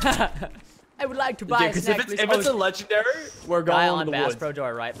 I would like to buy a snack. If it's a legendary, we're going on the Bass woods. Pro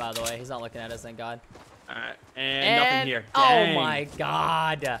door right, by the way. He's not looking at us, thank God. All right, and nothing here. Dang. Oh my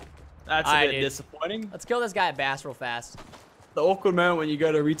God. That's a bit disappointing. Let's kill this guy at Bass real fast. The awkward moment when you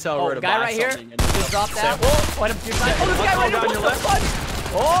go to retail road to guy buy right here. something. Just drop that. Whoa, point him to your side. Oh, this guy right down your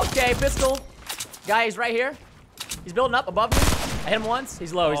left. Okay, pistol. Guy, he's right here. He's building up above me. I hit him once.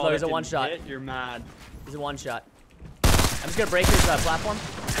 He's low. He's low. He's a one shot. You're mad. He's a one shot. I'm just gonna break his platform.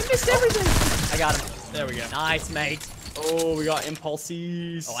 I missed everything. I got him. There we go. Nice, mate. Oh, we got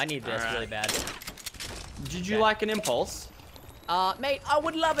impulses. Oh, I need this really bad. Did you like an impulse? Mate, I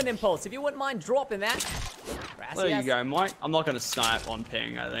would love an impulse. If you wouldn't mind dropping that. Gracias. There you go, Mike. I'm not gonna snipe on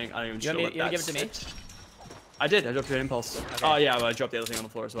ping. I think I don't even sure what you wanna give it to me? I did. I dropped you an impulse. Okay. Oh yeah, I dropped the other thing on the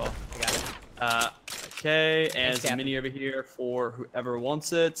floor as well. I got it. Okay, and there's a mini over here for whoever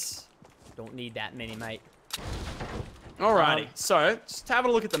wants it. Don't need that mini, mate. Alrighty, so just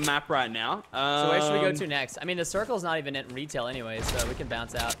having a look at the map right now. So where should we go to next? I mean, the circle's not even in retail anyway, so we can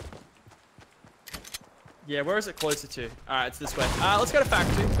bounce out. Yeah, where is it closer to? Alright, it's this way. Let's go to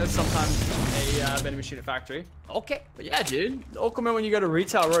factory. There's sometimes a vending machine at factory. Okay. But yeah, dude, the awkward moment when you go to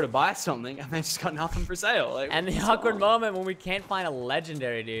retail road to buy something and they just got nothing for sale. Like, and the awkward moment when we can't find a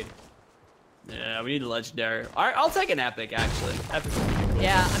legendary, dude. Yeah, we need a legendary. Alright, I'll take an epic, actually. Epic's would be cool.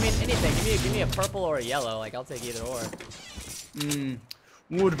 Yeah, I mean, anything. Give me a purple or a yellow. Like, I'll take either or.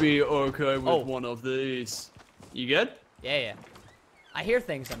 Would be okay with one of these. You good? Yeah. I hear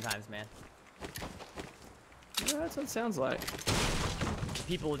things sometimes, man. Yeah, that's what it sounds like.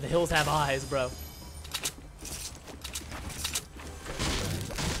 People in the hills have eyes, bro.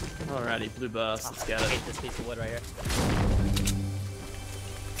 Alrighty, blue bus. Let's get it. I hate this piece of wood right here.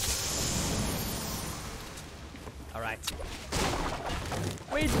 Alright.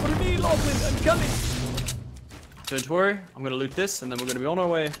 Wait for me, Lachlan. I'm coming. Don't worry. I'm gonna loot this, and then we're gonna be on our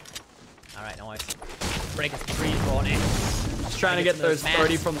way. Alright, no worries. Break us trees, Ronnie. Just trying to get those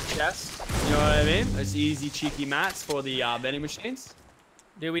 30 from the chest. You know what I mean? Those easy, cheeky mats for the vending machines.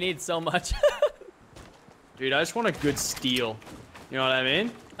 Dude, we need so much. Dude, I just want a good steel. You know what I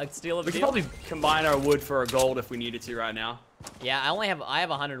mean? Like steel of We could probably combine our wood for a gold if we needed to right now. Yeah, I have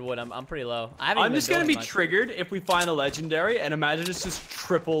 100 wood. I'm pretty low. I'm just gonna be triggered if we find a legendary, and imagine it's just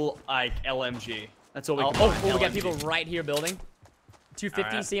triple like LMG. That's all we can find. Oh, we got people right here building.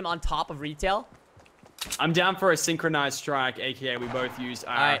 250. Right. See him on top of retail. I'm down for a synchronized strike, aka we both use.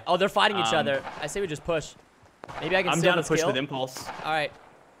 All right. Oh, they're fighting each other. I say we just push. Maybe I can. I'm down to push with impulse. All right.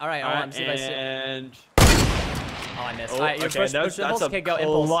 All right. And. Oh, I missed. Oh, all right, okay, that's a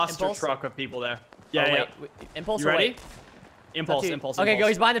cluster truck of people there. Yeah, wait. Impulse. You ready? Wait. Impulse. Okay, go.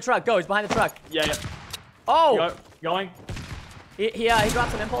 He's behind the truck. Go. He's behind the truck. Yeah. Oh. Going. He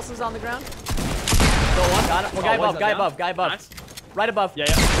dropped some impulses on the ground. Go one. Got him. Well, guy above. Nice. Right above. Yeah.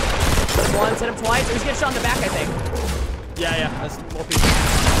 Hit him once, hit him twice. He's getting shot in the back, I think. Yeah. That's more people.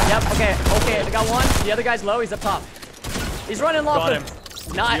 Yep. Okay. I got one. The other guy's low. He's up top. He's running Lachlan. Got him.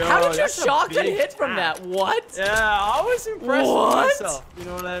 Nice. How did you shotgun hit from that? What? Yeah, I was impressed with myself. You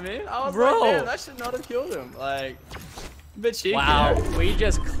know what I mean? I was like, man, that should not have killed him. Like, a bit cheeky. Wow, we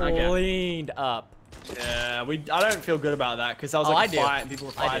just cleaned up. Yeah, I don't feel good about that because I was like a fight and people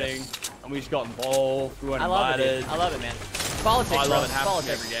were fighting and we just got involved. We weren't invited. I love it, man. Politics, I love it. Happens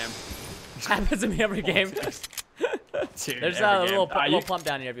every game. Happens to me every game. Dude, there's a little pump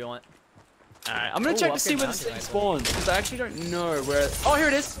down here if you want. Alright, I'm gonna check to see where this thing spawns because I actually don't know where. Oh, here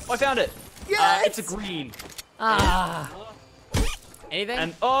it is. I found it. Yeah, it's a green.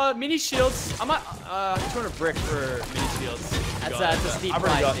 Anything? And mini shields. I might 200 brick for mini shields. That's a steep price. I've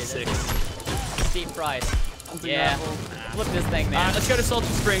already got 6. Steep price. Yeah. Flip this thing, man. Let's go to Salty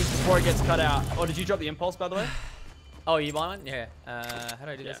Springs before it gets cut out. Oh, did you drop the impulse, by the way? Oh, you want one? Yeah. How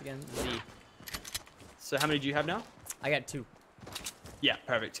do I do this again? Z. So how many do you have now? I got 2. Yeah,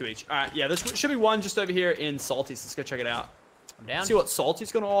 perfect. 2 each. All right, yeah, there should be one just over here in Salty's. Let's go check it out. I'm down. Let's see what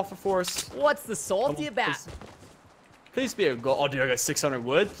Salty's gonna offer for us. What's the Salty about? Please be a gold. Oh, dude, I got 600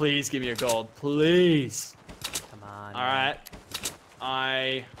 wood. Please give me a gold. Please. Come on. All right.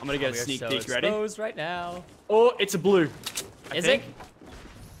 I'm gonna get a sneak peek. Ready? Right now. Oh, it's a blue. Is it?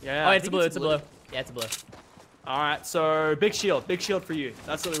 Yeah. Oh, it's a blue. It's a blue. Yeah, it's a blue. All right. So big shield. Big shield for you.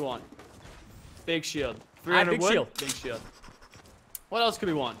 That's what we want. Big shield. 300 big wood. Shield. Big shield. What else could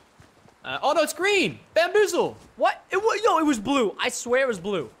we want? Oh no, it's green. Bamboozle. What? It was blue. I swear it was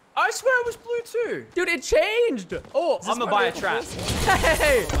blue. I swear it was blue too. Dude, it changed. Oh, I'm gonna buy a trap.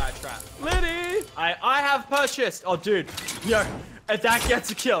 Hey. I'm gonna buy a trap. Liddy. I have purchased. Oh, dude. Yo, if that gets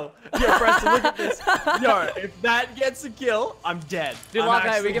a kill. Yo, Preston, look at this. Yo, if that gets a kill, I'm dead. Dude,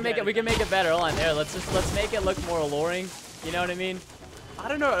 Lachlan, we can make it better. Hold on there. Let's make it look more alluring. You know what I mean? I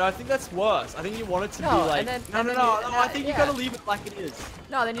don't know. I think that's worse. I think you want it to be like. No. I think you gotta leave it like it is.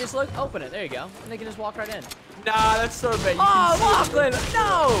 No, then you just open it. There you go. And they can just walk right in. Nah, that's so bad. Oh, Lachlan!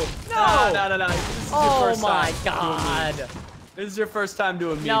 No! No. Oh my God! This is your first time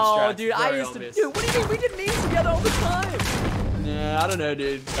doing meme strats. No, dude, I used to. Dude, what do you mean? We did memes together all the time. Nah, I don't know,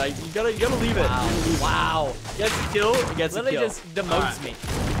 dude. Like you gotta leave it. Wow. Gets a kill. It gets a kill. Literally just demotes me.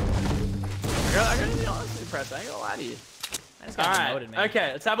 I gotta be honest, Press. I ain't gonna lie to you. Alright,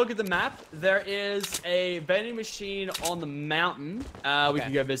 okay, let's have a look at the map. There is a vending machine on the mountain we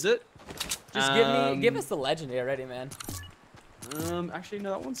can go visit. Just give us the legendary already, man. Actually,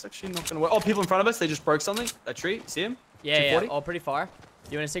 no, that one's actually not gonna work. Oh, people in front of us, they just broke something. That tree, see him? Yeah. Oh, pretty far.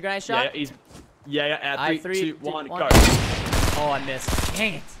 You want a synchronized shot? Yeah, 3, 2, 1, go. Oh, I missed.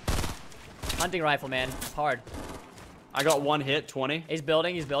 Dang it. Hunting rifle, man. It's hard. I got 1 hit, 20. He's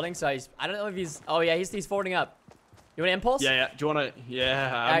building, so I don't know if he's, oh yeah, he's forwarding up. You want impulse? Yeah. Do you want to? Yeah.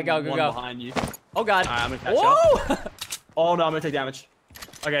 Alright, go. Behind you. Oh God. Alright, I'm gonna catch up. Oh no, I'm gonna take damage.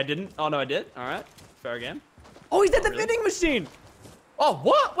 Okay, I didn't. Oh no, I did. Alright. Fair game. Oh, he's at the vending machine. Oh,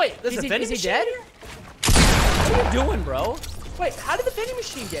 what? Wait, there's a vending machine. Is he dead? What are you doing, bro? Wait, how did the vending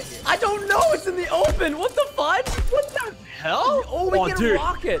machine get here? I don't know. It's in the open. What the fudge? What the hell? Oh, we get a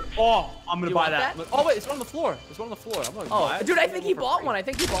rocket. Oh, I'm gonna buy that. Oh wait, it's one on the floor. I'm gonna buy it. Dude, I think he bought one.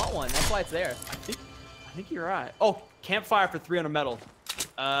 That's why it's there. I think you're right. Oh, campfire for 300 metal.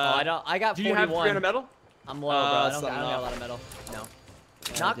 I got 41. Do you have 300 metal? I'm low, bro. I don't got a lot of metal. No.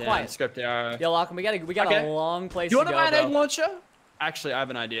 Not quite. Script arrow. Yo, Lachlan, we got a long place to go. Do you want to buy an egg launcher? Actually, I have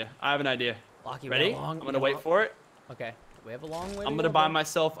an idea. Lockie, ready? I'm gonna wait for it. Okay. We have a long way. I'm gonna buy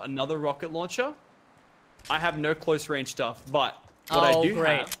myself another rocket launcher. I have no close range stuff, but what I do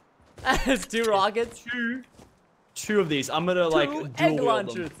have. It's 2 rockets. Two of these. I'm gonna like egg dual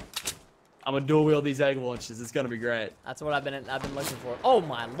launchers. wield them. I'm gonna dual wield these egg launchers. It's gonna be great. That's what I've been looking for. Oh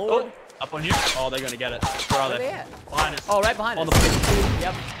my lord. Oh, up on you. Oh, they're gonna get it. Where are they? Behind us. Oh, right behind us. On the floor.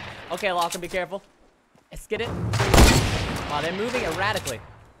 Yep. Okay, Lachlan, be careful. Let's get it. Wow, they're moving erratically.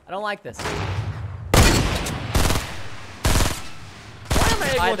 I don't like this. Why am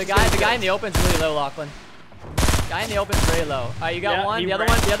I the guy in the open's really low, Lachlan. Guy in the open is very low. All right, you got one. The other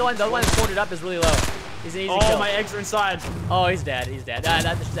one that's ported up is really low. He's an easy kill. Oh, my eggs are inside. Oh, he's dead. He's dead.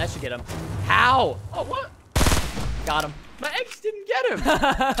 That should get him. How? Oh, what? Got him. My eggs didn't get him.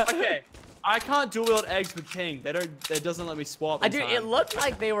 Okay. I can't dual wield eggs with ping. It doesn't let me swap. Dude, it looked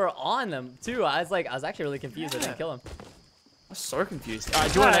like they were on them too. I was actually really confused. I didn't kill him. I'm so confused. All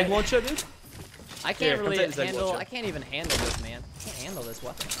right, do you want an egg launcher, dude? I can't really handle. I can't even handle this, man. I can't handle this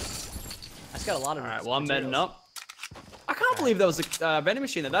weapon. I just got a lot of. All right, well I'm medding up. I can't believe there was a vending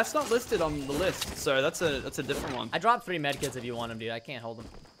machine there. That's not listed on the list, so that's a different one. I dropped 3 medkits if you want them, dude. I can't hold them.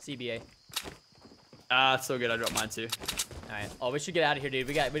 CBA. It's so good. I dropped mine too. All right. Oh, we should get out of here, dude.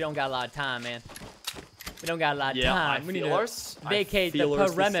 We don't got a lot of time, man. We don't got a lot of time. We need to vacate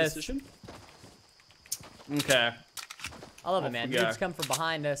the premise. Okay. I love it, man. Dudes come from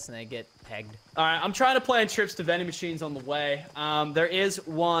behind us and they get pegged. All right, I'm trying to plan trips to vending machines on the way. There is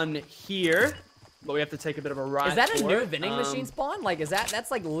one here, but we have to take a bit of a ride. Is that a new vending machine spawn? Like,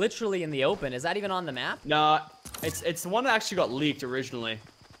 that's like literally in the open? Is that even on the map? No, it's the one that actually got leaked originally.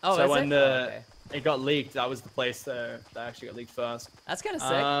 Oh, so is when it? It got leaked, that was the place that actually got leaked first. That's kind of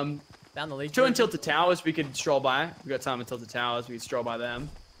sick. Down the leak. 2 in Tilted Towers, we could stroll by. We got time in Tilted Towers, we could stroll by them.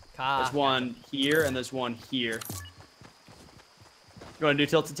 There's one here and there's one here. You want to do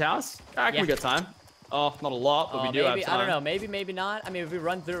Tilted Towers? We got time. Oh, not a lot, but we do have time. I don't know. Maybe not. I mean, if we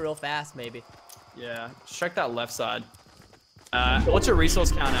run through it real fast, maybe. Yeah. Check that left side. What's your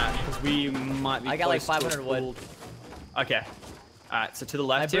resource count at? Because we might be. I got like 500 wood. Okay. All right. So to the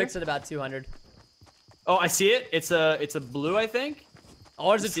left here. My here. bricks at about 200. Oh, I see it. It's a blue, I think.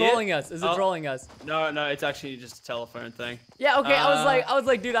 Or is it trolling us? Is it trolling us? No, it's actually just a telephone thing. Yeah. Okay. I was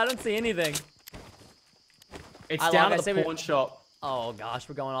like, dude, I don't see anything. It's down at the pawn shop. Oh gosh,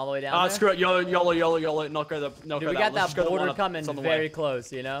 we're going all the way down. Screw it, YOLO, not go the. Dude, we got that border coming very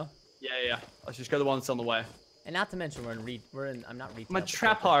close, you know. Yeah. Let's just go the one that's on the way. And not to mention I'm not retail. My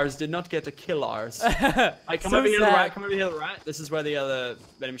trappers did not get to kill ours. Right, come over here to the right. Come over here to the right. This is where the other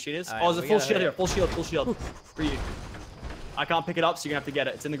vending machine is. Right, there's a full shield here. Full shield for you. I can't pick it up, so you're gonna have to get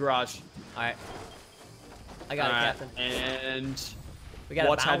it. It's in the garage. All right. I got it, Captain. And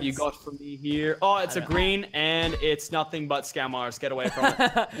what have you got for me here? Oh, it's a green, and it's nothing but scammers. Get away from it.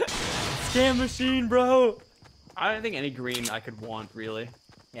 Scam machine, bro. I don't think any green I could want, really.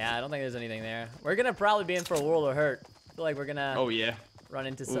 Yeah, I don't think there's anything there. We're gonna probably be in for a world of hurt. I feel like we're gonna run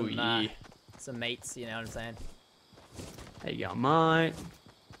into some mates, you know what I'm saying? There you go, mate.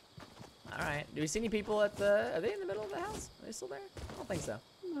 Alright. Do we see any people at the... Are they in the middle of the house? Are they still there? I don't think so.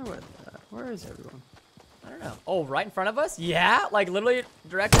 No, where is everyone? I don't know. Oh, right in front of us? Yeah, like literally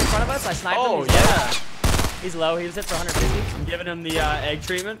directly in front of us. I sniped him. Oh, yeah. He's low. He was hit for 150. I'm giving him the egg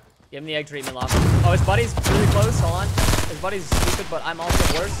treatment. Give him the egg treatment, Lachlan. Oh, his buddy's really close. Hold on. His buddy's stupid, but I'm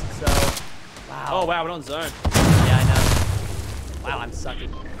also worse, so... Wow. Oh, wow, we're on zone. Yeah, I know. Wow, I'm sucky.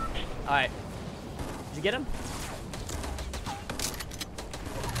 Alright. Did you get him?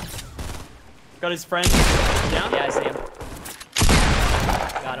 Got his friend down? Yeah, I see him.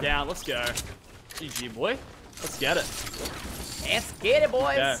 Got him. Down, let's go. GG, boy. Let's get it. Let's get it,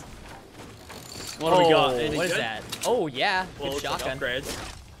 boys. Okay. What do we got? What is that? Oh, yeah. Well, good shotgun.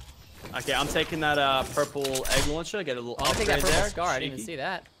 Upgrades. Okay, I'm taking that purple egg launcher. Get a little I'll take that purple there. scar. I didn't even see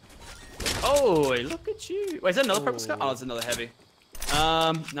that. Oh, look at you. Wait, is that another purple scar? Oh, it's another heavy. Now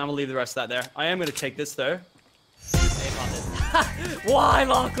I'm gonna leave the rest of that there. I am gonna take this though. Why,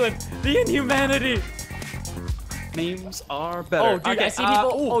 Lachlan? The inhumanity. Memes are better. Oh, dude, I see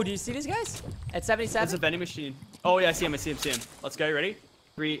people. Oh, do you see these guys? At 77? There's a vending machine. Oh, yeah, I see him. Let's go. Ready?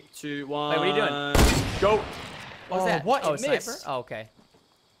 3, 2, 1. Wait, what are you doing? Go. What was that? What? Oh, sniper? Oh, okay.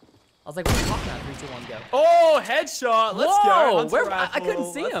 I was like, what are you talking about? 3, 2, 1, go. Oh, headshot. Let's go. Where? I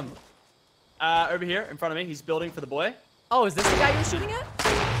couldn't see him. Over here in front of me. He's building for the boy. Oh, is this the guy you were shooting at?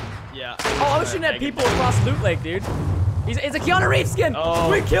 Yeah. Oh, I was shooting at people across Loot Lake, dude. It's a Keanu Reeves skin.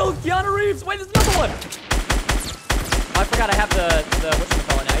 Oh. We killed Keanu Reeves. Wait, there's another one. I forgot I have the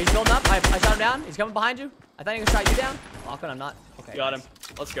whatchamacallit now. He's building up. I shot him down. He's coming behind you. I thought he was shot you down. Lachlan, I'm not. Okay. Got him.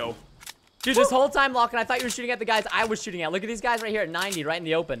 Let's go. Dude, this whole time, Lachlan, I thought you were shooting at the guys I was shooting at. Look at these guys right here at 90, right in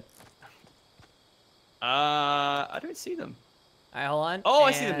the open. I don't see them. All right, hold on. Oh,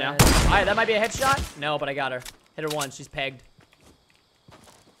 I see them now. All right, that might be a headshot. No, but I got her. Hit her once. She's pegged.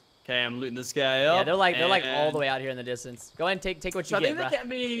 Okay, I'm looting this guy up. Yeah, they're like all the way out here in the distance. Go ahead and take what you get, bro. I think there can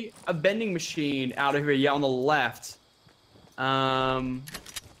be a vending machine out of here, yeah, on the left. I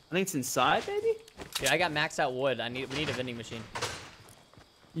think it's inside, maybe? Yeah, I got maxed out wood. We need a vending machine.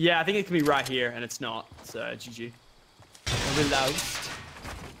 Yeah, I think it can be right here, and it's not. So, GG. We're lost.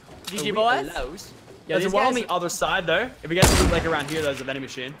 GG, boys. Yeah, there's one on the other side, though. If we get to look like around here, there's a vending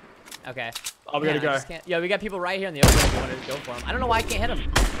machine. Okay. Oh, we gotta go. Yeah, we got people right here in the open if you want to go for them. I don't know why I can't hit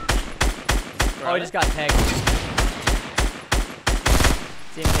him. Oh, he just got pegged.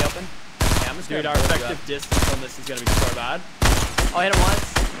 See him in the open? Yeah, I'm just Dude, our effective distance on this is gonna be so bad. Oh, I hit him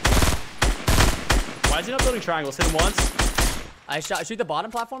once. Why is he not building triangles? Hit him once. I shoot the bottom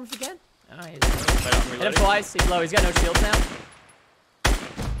platform if you can. Oh, Wait, I'm hit him twice. He's low. He's got no shields now.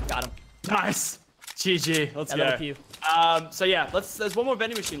 Got him. Nice. GG. Let's go. So yeah, there's one more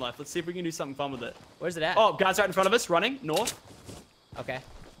vending machine left. Let's see if we can do something fun with it. Where's it at? Oh, guy's right in front of us, running north. Okay.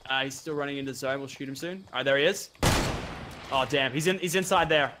 He's still running into zone. We'll shoot him soon. All right, there he is. Oh damn, he's inside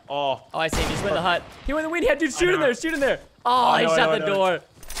there. Oh. Oh, I see him. He's in the hut. He went in the wind. Dude, shoot in there. Shoot in there. Oh, he shut the door.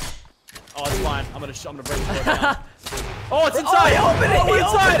 Oh, it's fine. I'm gonna break the door down. Oh, it's inside. Oh, he opened it. He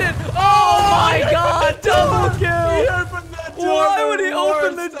opened it. Oh my God, double kill. He opened that door. Why would he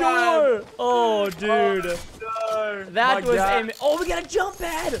open the door? Oh, dude. No. That was a... Oh, we got a jump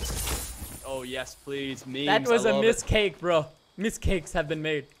pad. Oh, yes, please. Memes. That was a miss cake, bro. Miss cakes have been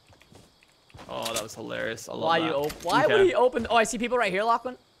made. Oh, that was hilarious. I love that. Why would he open... Oh, I see people right here,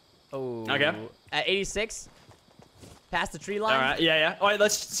 Lachlan. Oh. Okay. At 86. Past the tree line. All right, yeah. All right,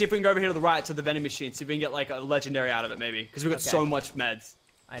 let's see if we can go over here to the right to the vending machine. See if we can get like a legendary out of it, maybe. Because we've got so much meds.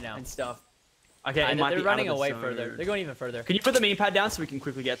 I know. And stuff. Okay, they're running away further. They're going even further. Can you put the meme pad down so we can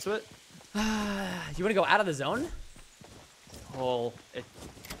quickly get to it? You want to go out of the zone? Oh, I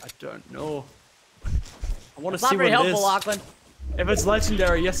don't know. I want to see what it is. Not very helpful, Lachlan. If it's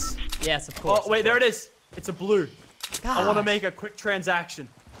legendary, yes. Yes, of course. Oh, wait, there it is. It's a blue. Gosh. I want to make a quick transaction.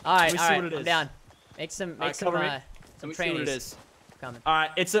 All right, I'm down. Make some Let me see what it is. Coming. All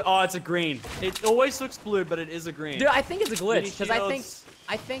right, it's a green. It always looks blue, but it is a green. Dude, I think it's a glitch because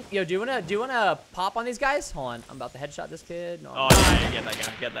I think yo, do you wanna pop on these guys? Hold on, I'm about to headshot this kid. No, oh yeah,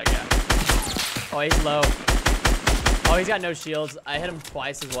 get that guy. Oh, he's low. Oh, he's got no shields. I hit him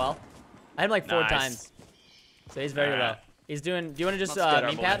twice as well. I hit him like 4 times. So he's very low. He's doing. Do you want to just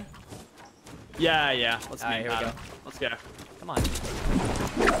meme pad? Yeah. Let's meme pad. Let's go. Come on.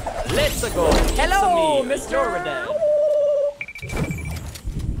 Let's go. Hello, Mr. Redden.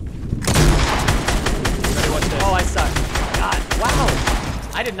 Oh, I suck. God, wow.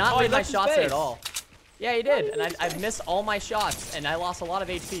 I did not leave my shots there at all. Yeah, he did. And I missed all my shots, and I lost a lot of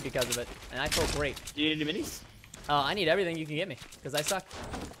HP because of it. And I felt great. Do you need any minis? I need everything you can get me, because I suck.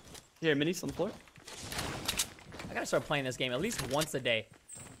 Here, minis on the floor. I gotta start playing this game at least once a day.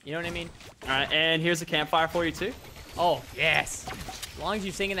 You know what I mean? All right, and here's a campfire for you too. Oh, yes. As long as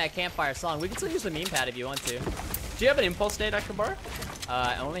you sing in that campfire song. We can still use the meme pad if you want to. Do you have an impulse nade I can borrow?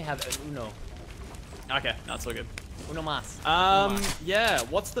 I only have an Uno. Okay, no, it's all good. Uno mas. Yeah,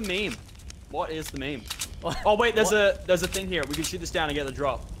 what's the meme? What is the meme? Oh, wait, there's a thing here. We can shoot this down and get the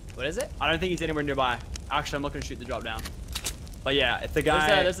drop. What is it? I don't think he's anywhere nearby. Actually, I'm not going to shoot the drop down. But yeah, if the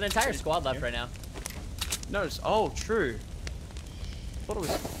guy... There's an entire squad left right now. No, oh, true. I thought it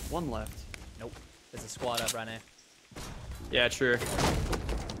was one left. Nope. There's a squad up right now. Yeah, true.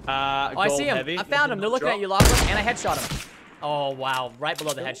 Oh, I see him. I found him. They're looking at you, Lachlan, and I headshot him. Oh, wow. Right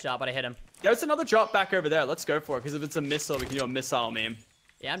below the headshot, but I hit him. There's another drop back over there. Let's go for it, because if it's a missile, we can do a missile meme.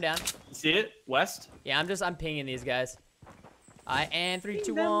 Yeah, I'm down. You see it? West? Yeah, I'm pinging these guys. And 3,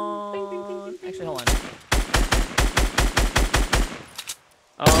 2, 1. Actually, hold on.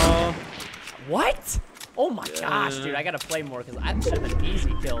 What? Oh my gosh, dude. I gotta play more, because I should have been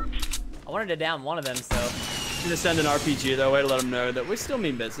easy kill. I wanted to down one of them, so. I'm gonna send an RPG though, way to let them know that we still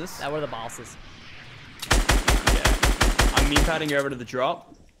mean business. That were the bosses. Yeah. I'm meme padding over to the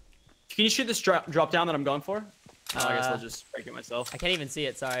drop. Can you shoot this drop down that I'm going for? Oh, I guess I'll just break it myself. I can't even see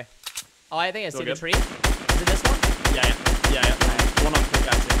it, sorry. Oh, I think I see the tree. Is it this one? Yeah. The one on the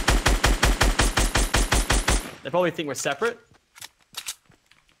guys here. They probably think we're separate.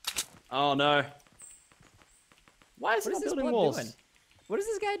 Oh no. Why is he not building walls? Doing? What is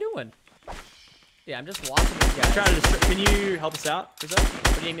this guy doing? Yeah, I'm just watching this guy. Trying to can you help us out?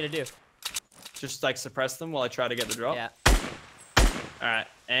 What do you need me to do? Just like suppress them while I try to get the drop? Yeah. Alright,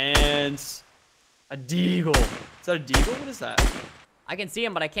 and a deagle. Is that a deagle? What is that? I can see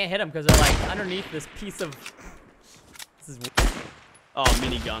him, but I can't hit him because they're like underneath this piece of... This is weird. Oh,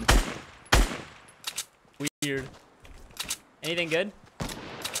 minigun. Weird. Anything good?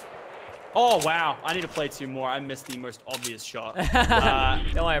 Oh, wow. I need to play 2 more. I missed the most obvious shot.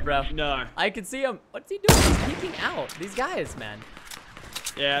 Don't worry, bro. No. I can see him. What's he doing? He's peeking out. These guys, man.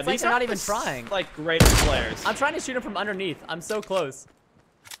 Yeah, it's these like they're not even trying. Like great players. I'm trying to shoot him from underneath. I'm so close.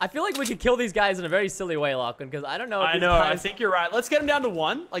 I feel like we could kill these guys in a very silly way, Lachlan, because I don't know. I know. I think you're right. Let's get them down to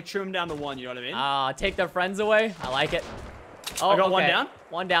 1. Like trim them down to 1. You know what I mean? Take their friends away. I like it. Oh, I got one down.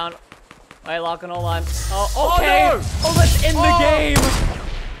 One down. All right, Lachlan, hold on. Oh, okay. Oh, no. Oh, let's end the game.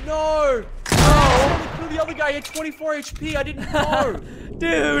 No. No! Oh, kill the other guy. He had 24 HP. I didn't know.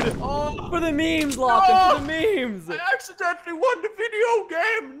 Dude, Oh, for the memes, Lachlan, for the memes. I accidentally won the video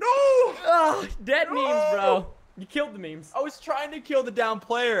game. No! Oh, dead No! memes, bro. You killed the memes. I was trying to kill the down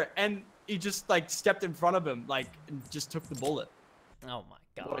player, and he just like stepped in front of him, like, and just took the bullet. Oh my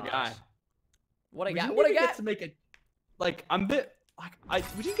god. What a guy. What a We guy. didn't What a even guy. get to make it. Like, I'm a bit. Like,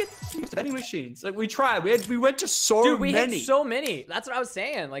 we didn't get to use vending machines. Like, we tried. We went to so Dude, we many. hit so many. That's what I was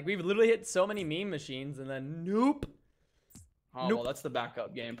saying. Like, we've literally hit so many meme machines, and then nope. Oh, Nope. well, that's the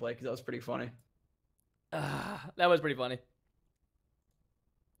backup gameplay, because that was pretty funny. That was pretty funny.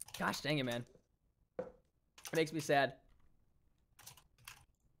 Gosh dang it, man. It makes me sad.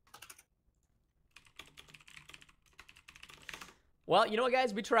 Well, you know what,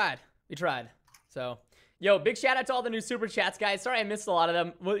 guys? We tried. We tried. So, yo, big shout out to all the new super chats, guys. Sorry I missed a lot of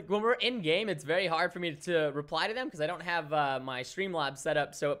them. When we're in game, it's very hard for me to reply to them because I don't have my Streamlabs set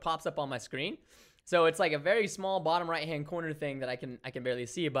up, so it pops up on my screen. So it's like a very small bottom right-hand corner thing that I can barely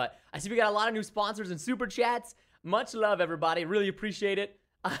see. But I see we got a lot of new sponsors and super chats. Much love, everybody. Really appreciate it.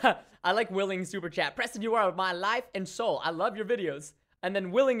 I like Willing super chat. Preston, you are my life and soul. I love your videos. And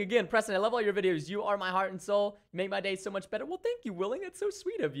then Willing again, Preston, I love all your videos. You are my heart and soul. You make my day so much better. Well, thank you, Willing. It's so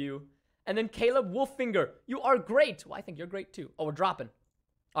sweet of you. And then Caleb Wolffinger, you are great. Well, I think you're great too. Oh, we're dropping.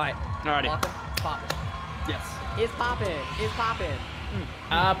 All right. Alrighty. It's popping. Yes. It's popping. It's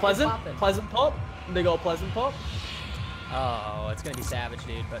popping. Pleasant. It's popping. Pleasant pop. Big old pleasant pop. Oh, it's gonna be savage,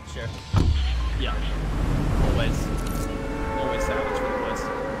 dude. But sure. Yeah. Always. Always savage for the boys.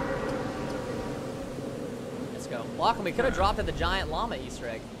 Let's go. Lachlan, we could have dropped at the giant llama Easter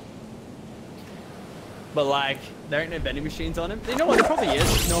egg. But like, there ain't no vending machines on him. You know what? There probably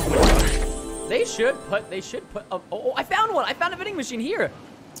is. No. They should put. Oh, I found one. I found a vending machine here.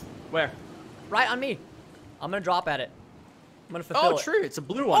 Where? Right on me. I'm gonna drop at it. I'm gonna fulfill it. Oh, true. It's a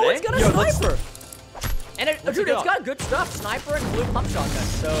blue one. Oh, eh? it's got a Yo, sniper. And dude, it it's got? got good stuff. Sniper and blue pump shotgun.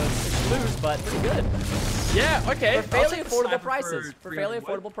 So it's blues, but pretty good. Yeah. Okay. For fairly affordable prices. For fairly 300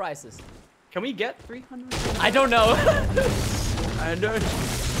 affordable prices. Can we get 300? I don't know. I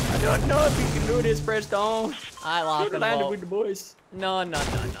don't know if you can do this, Preston. I locked them landed all. with the boys. No.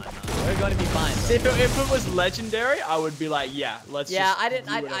 We're going to be fine. See, if it was legendary, I would be like, yeah, let's. Yeah, just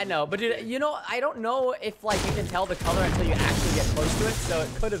I know, but dude, you know, I don't know if like you can tell the color until you actually get close to it. So it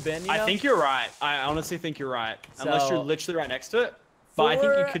could have been. You know? I think you're right. I honestly think you're right, unless you're literally right next to it. But I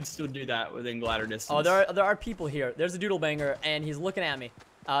think you could still do that within glider distance. Oh, there are people here. There's a doodle banger, and he's looking at me.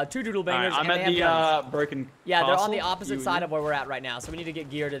 Two doodle bangers. I'm and at they have the broken. Yeah, they're on the castle. opposite side of where we're at right now. So we need to get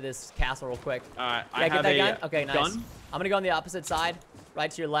gear to this castle real quick. All right, Yeah, get that gun. Okay, nice. gun. I'm gonna go on the opposite side,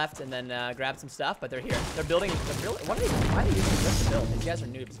 right to your left, and then grab some stuff. But they're here. They're building. What are they? Why are they using this to build? These guys are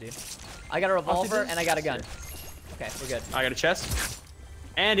noobs, dude. I got a revolver and I got a gun. Okay, we're good. I got a chest,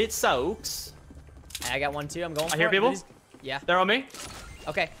 and it soaks. I got one too. I'm going for it. I hear people. Yeah. They're on me.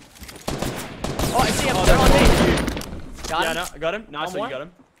 Okay. Oh, I see him. Oh, they're on me. Got Yeah, him. no, I got him. Nice One one, more? you got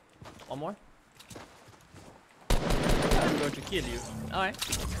him. One more. I'm going to kill you. All right.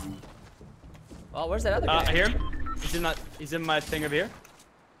 Well, where's that other guy? I hear him. He's in my thing over here.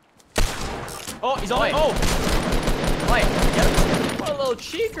 Oh, he's on. Wait. Oh, Wait. Get him. what a little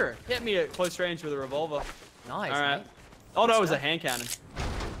cheeker! Hit me at close range with a revolver. Nice. All right. mate. Oh no, it was a stuff. hand cannon.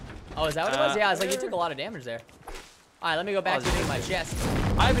 Oh, is that what it was? Yeah, it's like you took a lot of damage there. All right, let me go back Oh, to getting my chest.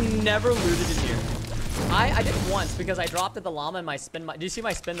 I've never looted in here. I did once because I dropped at the llama and my spin. Did you see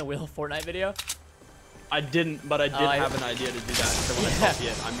my spin the wheel Fortnite video? I didn't, but I did have an idea to do that. So when I copy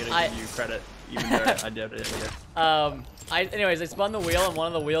it, I'm gonna give you credit, even though I did it. Yeah. Anyways, I spun the wheel and one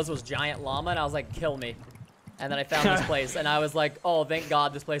of the wheels was giant llama, and I was like, kill me. And then I found this place, and I was like, oh, thank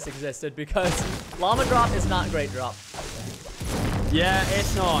God this place existed because llama drop is not a great drop. Yeah,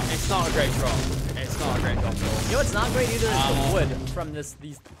 it's not. It's not a great drop. It's not a great drop at all. You know what's not great either is the wood from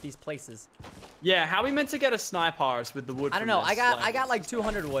these places. Yeah, how are we meant to get a snipers with the wood? I don't know. I got like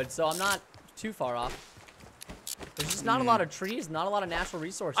 200 wood, so I'm not too far off. There's just not a lot of trees, not a lot of natural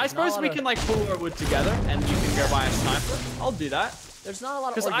resources. I suppose we can like pull our wood together, and you can go buy a sniper. I'll do that. There's not a lot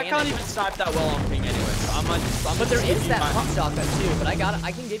of Because I organic. can't even snipe that well on ping anyway. So I might just. But there is that pump shotgun too. But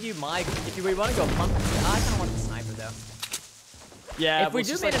I can give you my. If you want to go pump, I kind of want the sniper though. Yeah. If we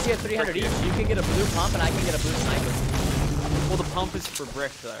do manage to get 300 each, you can get a blue pump and I can get a blue sniper. Well, the pump is for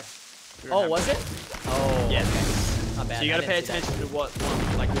brick though. Oh, was it? Oh. Yeah. Okay. Not bad. So you gotta pay attention to what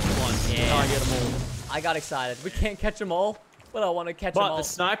one, like which one. Yeah. You can't get them all. I got excited. We can't catch them all, but I want to catch them all. But the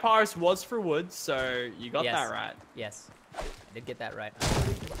snipers was for wood, so you got that right. Yes. I did get that right.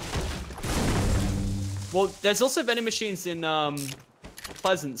 Well, there's also vending machines in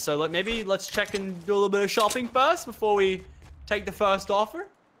Pleasant, so maybe let's check and do a little bit of shopping first before we take the first offer.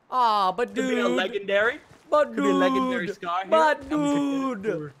 Aw, but Could be a dude. legendary. But Could be a legendary dude. scar here. But And we could get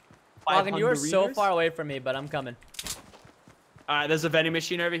it dude. for Lachlan, you are 500 so readers. far away from me, but I'm coming. All right, there's a vending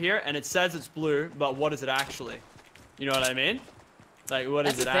machine over here, and it says it's blue, but what is it actually? You know what I mean? Like, what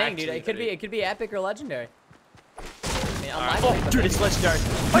That's is it the thing, actually? dude. It could be epic or legendary. I mean, All right. unlikely, Oh, but dude, maybe. it's legendary.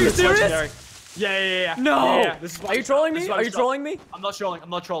 Are you It's serious? legendary. Yeah. No. Yeah. This is Are you trolling me? Are you trolling me? I'm not trolling. I'm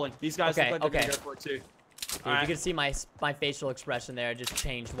not trolling. These guys Okay, look like they're okay. gonna go for it too. Dude, All right. you can see my facial expression there just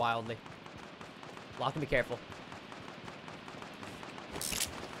changed wildly. Lachlan, be careful.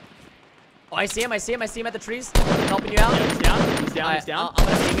 Oh, I see him at the trees. Helping you out. Yeah, he's down. He's down. Alright, He's down. I'm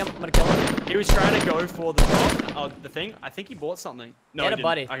gonna ping him. I'm gonna kill him. He was trying to go for the top. Oh, the thing. I think he bought something. No, He had he a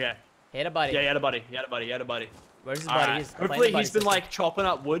buddy. didn't. Okay. Hit a buddy. Yeah, he had a buddy. He had a buddy. Where's his All buddy? right. He's playing the Hopefully buddy he's been system. like chopping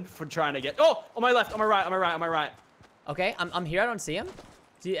up wood for trying to get. Oh, on my left. On my right. On my right. On my right. Okay, I'm here. I don't see him.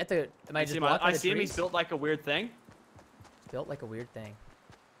 Do you, am I just blocking I the see him. He's trees? built like a weird thing. Built like a weird thing.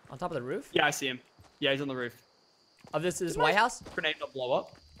 On top of the roof? Yeah, I see him. Yeah, he's on the roof. Of this Did White my House? Grenade not blow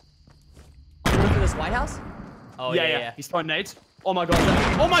up. On the roof of this White House? Oh yeah. He's throwing nades. Oh my god.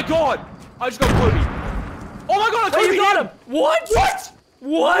 Oh my god! I just got Kobe. Oh my god, I Wait, Kobe you got him! What? What?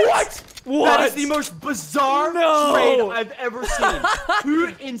 What? That is the most bizarre No. trade I've ever seen.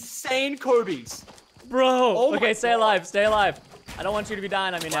 2 insane Kobe's. Bro. Oh my okay, stay God. alive. Stay alive. I don't want you to be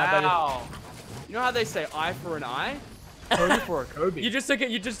dying on me now, buddy. Wow. You know how they say eye for an eye? Kobe for a Kobe. You just took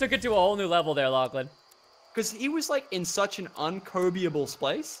it to a whole new level there, Lachlan. Because he was like in such an unkobeable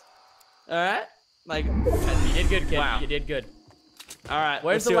space. Alright? Like, You did good, kid. Wow. You did good. alright.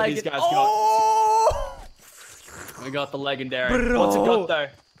 Where's let's the see what leg? these guys Oh! got. We got the legendary. Bro. What's it got though?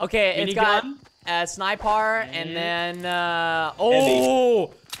 Okay, it's got Minigun? a sniper and then oh,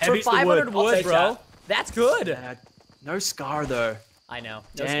 for Heavy's the 500 wood. I'll wood, take bro. that. That's good. No scar though. I know.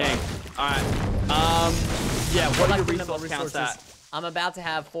 No Dang. scar. Alright. Yeah, what are your Collecting them resource counts at? I'm about to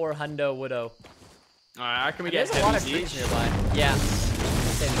have 4 hundo woodo. Alright, how can we There's get a lot of heavies trees each? nearby. Yeah.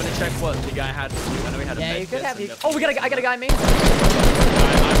 I'm gonna check what the guy had. I know he had a Yeah, med you could kit, have. so You, definitely- I got a guy in me.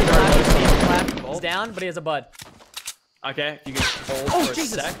 Alright, He's down, but he has a bud. okay, if you can hold Oh, for a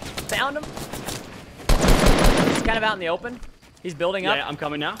Jesus. sec. Found him. He's kind of out in the open. He's building up. Yeah, I'm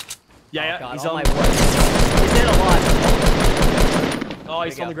coming now. Oh, Yeah, God, he's oh on. my word. He's in a lot. Oh,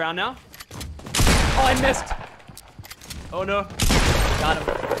 he's There we on the go. ground now. Oh, I missed. Oh no. Got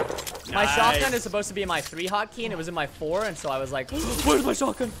him. My Nice. shotgun is supposed to be in my 3 hotkey, and it was in my 4, and so I was like, where's my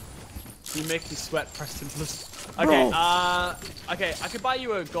shotgun? You make me sweat, Preston. Bro. Okay, okay, I could buy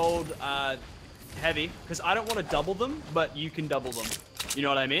you a gold heavy because I don't want to double them, but you can double them. You know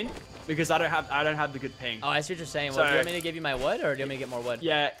what I mean? Because I don't have the good ping. Oh, I see what you're saying. Well, do you Sorry. want me to give you my wood, or do you want me to get more wood?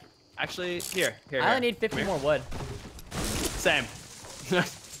 Yeah, actually, here. I only need 50 Come more here. wood. Same.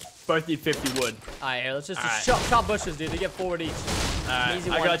 Both need 50 wood. Alright, here, let's just Alright. chop bushes, dude. They get forward each. Alright, Easy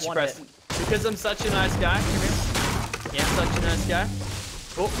I one- got you, one Preston. Because I'm such a nice guy. Come here. Yeah, such a nice guy.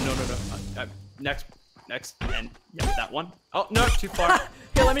 Oh, no. Next, and yeah, that one. Oh, no, too far.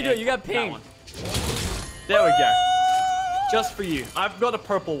 Here, let me do it. And You got that ping. one. There we go. Just for you. I've got a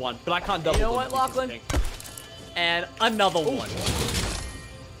purple one, but I can't double You know them what, because it's Lachlan? pink. And another one.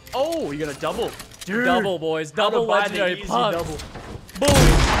 Oh, you're gonna double. Dude. Double, boys. How to Double buy the legendary easy punk. double. Boom,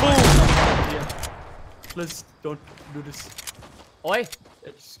 boom. Please don't do this. Oi.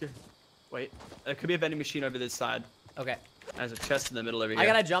 Wait, there could be a vending machine over this side. Okay. There's a chest in the middle over here. I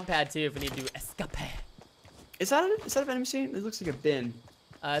got a jump pad, too, if we need to escape. Is that a vending machine? It looks like a bin.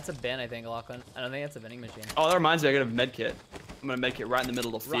 It's a bin, I think, Lachlan. I don't think it's a vending machine. Oh, that reminds me, I got a med kit. I'm gonna med kit right in the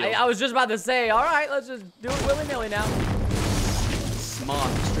middle of the field. Right, I was just about to say, all right, let's just do it willy-nilly now.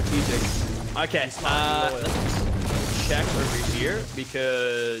 Smart, strategic. Okay, let's check over here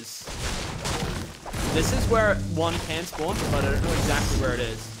because this is where one can spawn, but I don't know exactly where it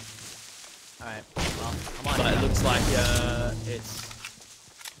is. All right, well, come on. But it looks like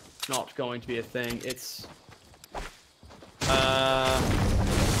it's not going to be a thing.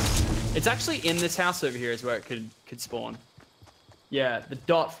 It's actually in this house over here is where it could spawn. Yeah, the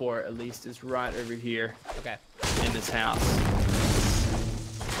dot for it at least is right over here Okay. in this house.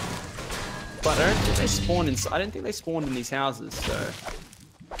 But I don't think they spawn in. I don't think they spawned in these houses. So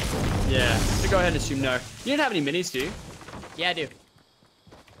yeah, so go ahead and assume no. You don't have any minis, do you? Yeah, I do.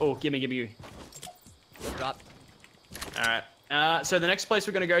 Oh, gimme. Drop. All right. So the next place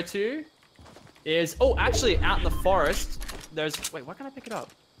we're gonna go to is actually out in the forest. Wait, why can't I pick it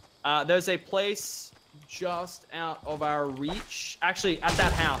up? There's a place just out of our reach. Actually, at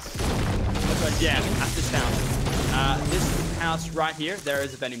that house. Yeah, at this house. This house right here, there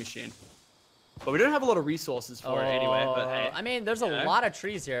is a vending machine. But we don't have a lot of resources for it anyway. But hey, I mean, there's a know. lot of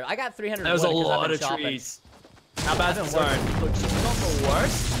trees here. I got 300 there's a wood 'cause I've lot been of chopping. trees. How bad's the been zone? Look, it's not the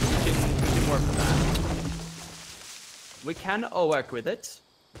worst. work with that. We can all work with it.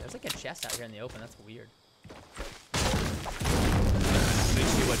 There's like a chest out here in the open. That's weird. Let me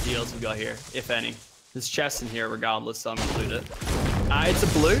see what deals we got here, if any. There's chests in here regardless, so I'm gonna loot it. It's a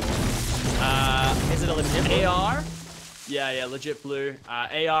blue. Is it a legit blue? AR. Yeah, legit blue.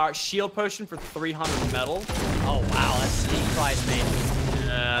 AR, shield potion for 300 metal. Oh, wow, that's a steep price, mate.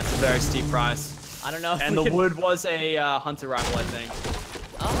 Yeah, it's a very steep price. I don't know if And the wood was a hunter rifle, I think.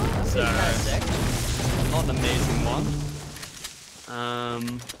 Oh, that's So, kind of sick. not an amazing one.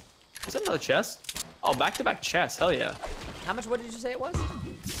 Is that another chest? Oh, back-to-back chests, hell yeah. How much wood did you say it was?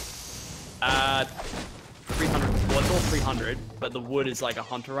 300, well, it's all 300, but the wood is like a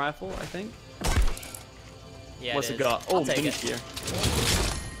hunter rifle, I think. Yeah, What's it got? Oh, finish here.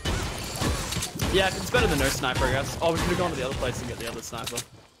 Yeah, it's better than no sniper, I guess. Oh, we could have gone to the other place and get the other sniper.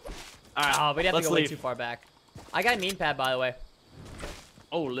 Alright, Oh, we'd have to go leave. way too far back. I got a meme pad, by the way.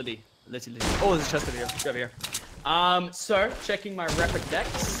 Oh, Liddy. Oh, there's a chest over here. Go over here. So, checking my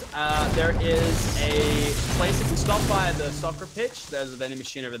Rolodex, there is a place, if we stop by the soccer pitch, there's a vending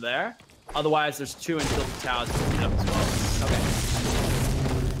machine over there. Otherwise, there's 2 in Tilted Towers to pick it up as well. Okay.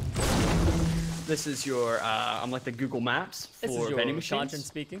 This is your, I'm like the Google Maps for This is your vending machines. conscience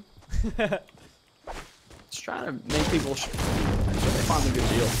speaking. Just trying to make people make sure they find the good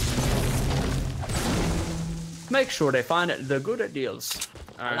deals. Make sure they find the good deals.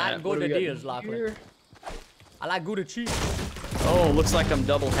 I like good deals, Lachlan. I like good cheap. Oh, looks like I'm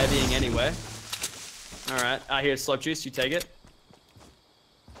double heavying anyway. Alright, here's slurp juice, you take it.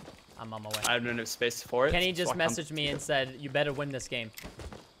 I'm on my way. I have no space for it. Kenny just messaged me and said, you better win this game.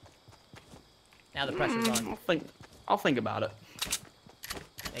 Now the pressure's on. I'll think about it.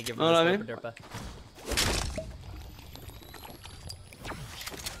 Hey, give him Know what I this mean? derpa.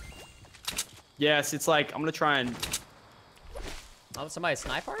 Yes, it's like, I'm gonna try and... Oh, somebody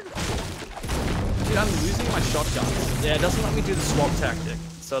snipe hard? Dude, I'm losing my shotguns. Yeah, it doesn't let me do the swap tactic.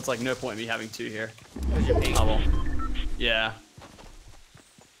 So it's like no point in me having 2 here. Because you're pink. Oh, well. Yeah.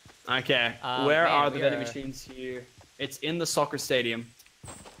 Okay, where man, are the we vending are- machines here? It's in the soccer stadium.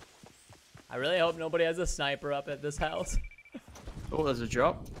 I really hope nobody has a sniper up at this house. Oh, there's a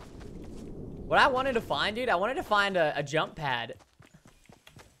drop. What I wanted to find, dude, I wanted to find a jump pad.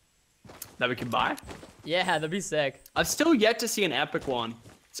 That we can buy? Yeah, that'd be sick. I've still yet to see an epic one.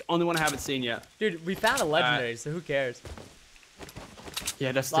 It's the only one I haven't seen yet. Dude, we found a legendary, so who cares?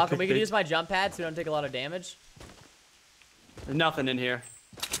 Yeah, that's Lachlan, the we can use my jump pad so we don't take a lot of damage. There's nothing in here.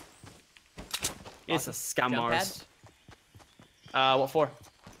 It's a Jump scammers. What for?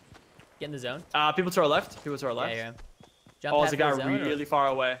 Get in the zone. People to our left. People to our left. Yeah, yeah. Jump Oh, pad there's a guy for the zone, or- really far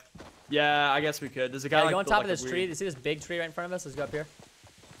away. Yeah, I guess we could. There's a guy Yeah, like go on built top like of a this tree. weird- You see this big tree right in front of us? Let's go up here.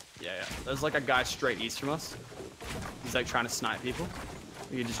 Yeah. There's like a guy straight east from us. He's like trying to snipe people.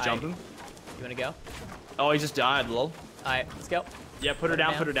 We can just jump him. You wanna go? Oh, he just died, lol. Alright, let's go. Yeah, put her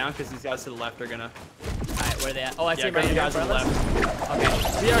down, because these guys to the left are gonna... Alright, where are they at? Oh, I see Yeah, him right the here in guys on front the of left.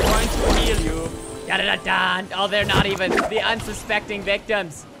 us. Okay. We are going to heal you. Da-da-da-da. Oh, they're not even the unsuspecting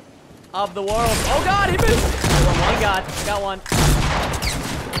victims of the world. Oh god, he missed! Oh god, got one.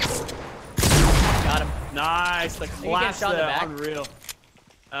 Got him. Nice, the you get class shot in the there, back. unreal.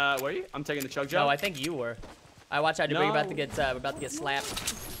 Where are you? I'm taking the chug jug. No, I think you were. I watch out, dude. We're No. about to get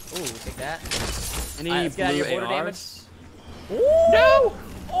slapped. Ooh, take that. Any let's get out of blue your border damage. ARs? Ooh. No!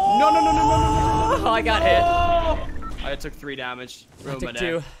 Oh! No. Oh, I got hit. I took 3 damage. Ruined my took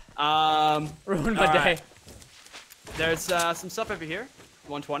day. 2. Ruined my alright. day. There's some stuff over here.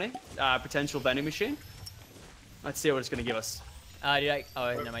 120. Potential vending machine. Let's see what it's gonna give us. Oh, no, you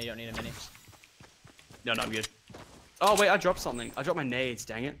don't need a mini. No, I'm good. Oh wait, I dropped something. I dropped my nades.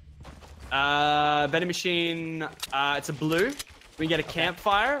 Dang it. Vending machine. It's a blue. We can get a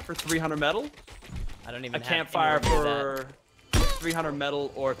campfire for 300 metal. I don't even A have campfire anywhere near for 300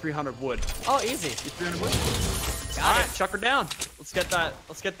 metal or 300 wood. that. Oh, easy. 300 wood. Got All right, it. chuck her down. Let's get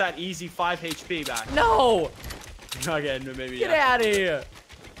that easy 5 HP back. No! Okay, maybe. Get yeah. out of here.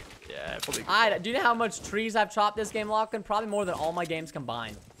 Yeah, probably. Do you know how much trees I've chopped this game, Lachlan? Probably more than all my games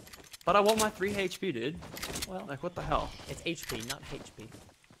combined. But I want my 3 HP, dude. Well, Like, what the hell? it's HP, not HP.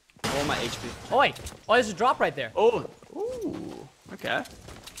 I want my HP. Oh, wait. Oh, there's a drop right there. Oh. Ooh. Okay.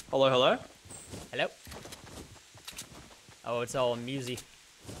 Hello, hello. Hello? Oh, it's all musy.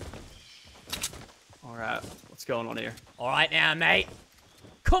 All right. What's going on here? All right now, mate.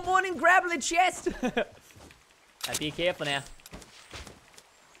 Come on and grab the chest. Be careful now.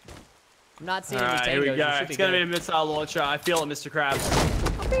 I'm not seeing All any right, tangos. here we go. You should It's gonna be a good. missile launcher. I feel it, Mr. Krabs.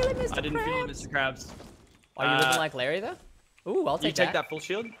 I feel it, Mr. I didn't feel it, Krabs. Mr. Krabs. Are you looking like Larry, though? Ooh, I'll You take take that full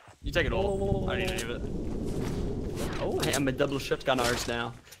shield? You take it all. Oh. I don't need any of it. Oh, I am a double shotgunners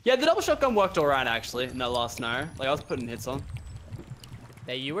now. Yeah, the double shotgun worked alright actually in that last scenario. Like I was putting hits on.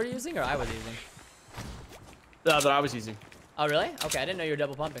 That you were using or I was using? That I was using. Oh really? Okay, I didn't know you were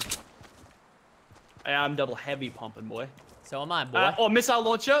double pumping. I'm double heavy pumping, boy. So am I, boy. Oh, missile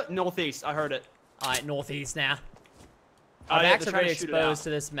launcher, northeast. I heard it. Alright, northeast now. Oh, Our yeah, backs they're are trying very to shoot it exposed out. to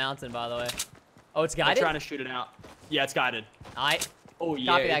this mountain, by the way. Oh, it's guided? They're trying to shoot it out. Yeah, it's guided. Alright. Oh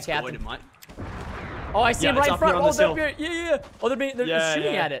yeah, Copy that, it's Captain. guided, mate. Oh, I see him Yeah, right it's in up front. here on Oh, this they're hill. up here. Yeah. Oh, they're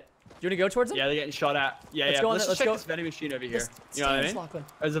shooting at it. Do you want to go towards them? Yeah, they're getting shot at. Yeah, Let's yeah. go on Let's the- just let's check go. this vending machine over here. This You know what I stands, mean? Lachlan.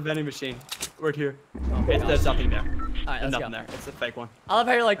 There's a vending machine. Right here. Oh, There's nothing there. Alright, There's let's nothing go. there. It's a fake one. I love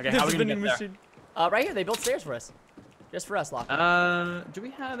how you're like, Okay, this how are is we the gonna new get there? machine. Right here, they built stairs for us. Just for us, Lachlan. Do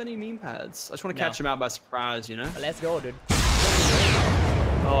we have any meme pads? I just want to No. catch them out by surprise, you know? Let's go, dude.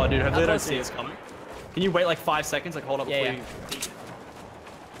 Oh, dude, hopefully they don't close see are us coming. Can you wait like 5 seconds? Like, hold up Yeah, before you...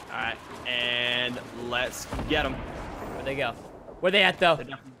 Alright, and let's get them. Where'd they go? Where they at, though?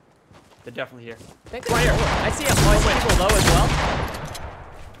 They're definitely here. I think they're here. I see him. Oh, I see people low as well.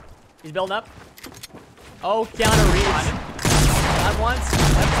 He's building up. Oh, Keanu Reeves. Not once,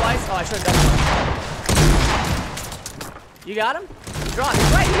 not twice. Oh, I should have done one. You got him? He's drawn.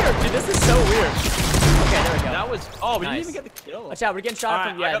 He's right here. Dude, this is so weird. Okay, there we go. That was... Oh, we Nice. didn't even get the kill. Watch out, we're getting shot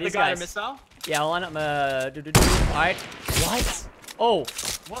Alright, from, I yeah, got these the guy guys. missile. Yeah, hold on. Alright. What? Oh.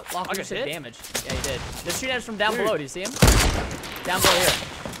 What? Lachlan I just got took hit? damage. Yeah, he did. They're shooting at us from down Dude. below. Do you see him? Down below here.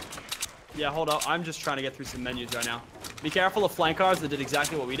 Yeah, hold up. I'm just trying to get through some menus right now. Be careful of flank cars that did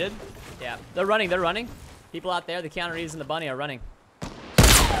exactly what we did. Yeah, they're running. They're running. People out there, the Keanu Reeves and the bunny are running.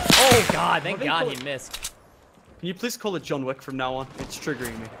 Oh, God. Thank God he missed. Can you please call it John Wick from now on? It's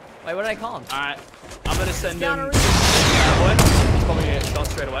triggering me. Wait, what did I call him? Alright, I'm gonna send him... Keanu Reeves. He's probably gonna get shot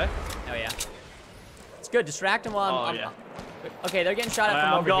straight away. Oh, yeah. It's good. Distract him while I'm... yeah. Okay, they're getting shot at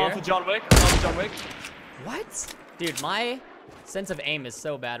from I'm over going here. for John Wick. I'm going for John Wick. What? Dude, my sense of aim is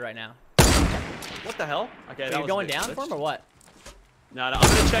so bad right now. What the hell? Okay, Are you going down for him or what? No, I'm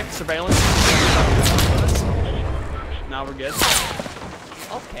gonna check surveillance. Now we're good.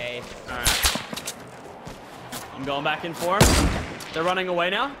 Okay. Alright. I'm going back in for him. They're running away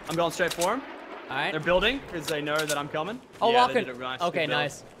now. I'm going straight for him. Alright. They're building because they know that I'm coming. Oh, yeah, they Lachlan. did a nice Okay, good build.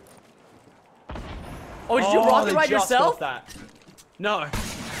 nice. Oh, did you rocket they ride just yourself? got that. No.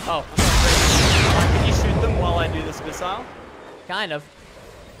 Oh, Can you shoot them while I do this missile? kind of.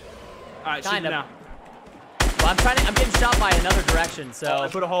 Alright, shoot Kind them of. now. Well, I'm getting shot by another direction, so. Oh,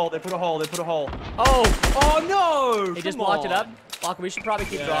 they put a hole. They put a hole. They put a hole. Oh, Oh no! he just Come blocked it up. on. Lachlan, we should probably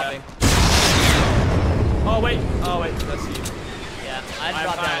keep Yeah. dropping. Oh wait. Oh wait. That's you. Yeah, I just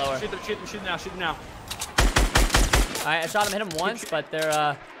dropped down lower. Shoot them. Shoot them. Shoot them now. Shoot them now. Alright, I shot him, hit him once, but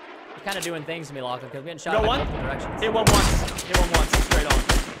they're kind of doing things to me, Lachlan, because we're getting shot Go in one. multiple directions. Hit one once. Hit one once. Straight on.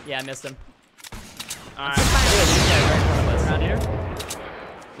 Yeah, I missed him. Alright. Some kind of deal, these guys right in front of us around here.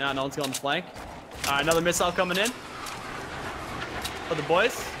 No, no one's going flank. Alright, another missile coming in. For the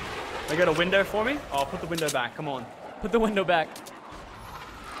boys. They got a window for me. Oh, put the window back. Come on. Put the window back.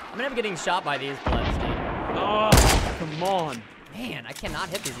 I'm gonna be getting shot by these plebs, dude. Oh, come on. Man, I cannot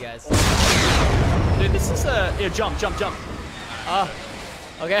hit these guys. Dude, this is a... Here, jump, jump, jump.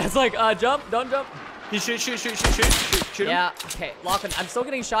 Okay, it's like, jump, don't jump. You shoot, shoot, shoot, shoot, shoot, shoot, shoot him. Yeah, okay, Lachlan, I'm still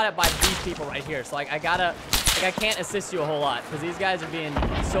getting shot at by these people right here, so like, I can't assist you a whole lot, because these guys are being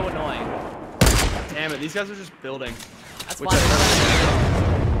so annoying. Damn it, these guys are just building. That's Which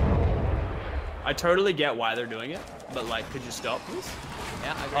fine. I totally get why they're doing it, but like, could you stop, please?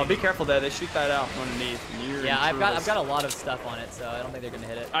 Yeah, I agree. Oh, be careful there. They shoot that out underneath. Yeah, I've got a lot of stuff on it, so I don't think they're gonna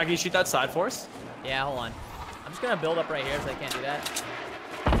hit it. Can you shoot that side for us? Yeah, hold on. I'm just gonna build up right here, so I can't do that.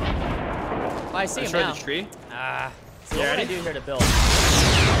 Oh, I see him Destroy now. the tree. So You what do I ready? do here to build?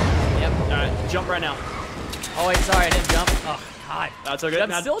 Yep. All right, jump right now. Oh wait, sorry, I didn't jump. Oh God. That's okay. I'm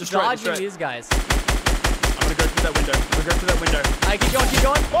Now still destroy it, dodging destroy it. these guys. I'm gonna go through that window. I'm gonna go through that window. Alright, keep going, keep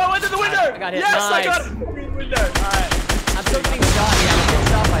going. Oh, I went through the window! I got hit. Yes, I Nice. got it through the window. All right. I'm still getting shot. Yeah, I'm getting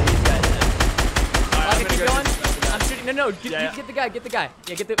shot by these guys. All right, Okay, keep go going. through that. I'm shooting. No, get, Yeah, yeah. get the guy. Get the guy.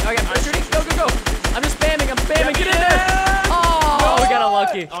 Yeah, get the. Okay, I'm shooting. Go, go, go. I'm just spamming. I'm spamming. Get in there. Yeah. Oh, we got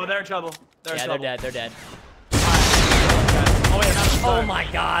unlucky. Oh, they're in trouble. They're in Yeah, they're trouble. dead. They're dead. Oh, wait, Oh my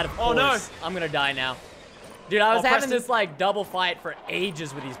God. Of Oh, no. course. I'm gonna die now. Dude, I was Oh, having Preston. this like double fight for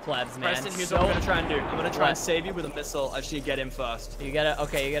ages with these plebs, man. Preston, here's so what I'm gonna try and do. I'm gonna try What? and save you with a missile. I just need to get in first. you gotta.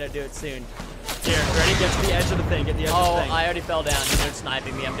 Okay, you gotta do it soon. Here, ready? Get to the edge of the thing. Get the edge Oh, of the thing. I already fell down. They're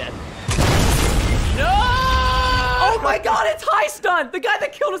sniping me. I'm dead. No! Oh my God, it's High Stun! The guy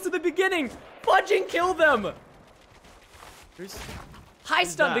that killed us at the beginning! Fudging killed them! Who's... High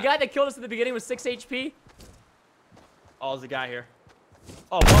Stun, the that? guy that killed us at the beginning was 6 HP. Oh, there's a guy here.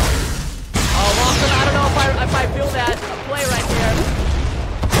 Oh, what? Oh, Lachlan, I don't know if I feel that play right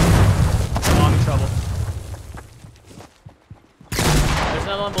here.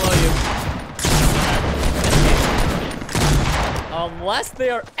 unless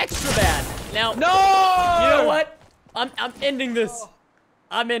they are extra bad. Now, No! You know what? I'm ending this.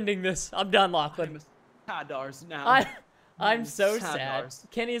 I'm ending this. I'm done, Lachlan. Tadars now. I'm so sad. Tadars.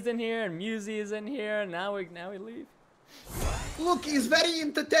 Kenny's in here and Musy is in here, and now we leave. Look, it's very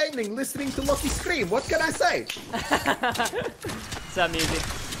entertaining listening to Lucky scream. What can I say? What's up, Musy?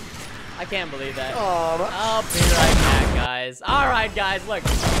 I can't believe that. Oh, I'll be right back, guys. All right, guys. Look,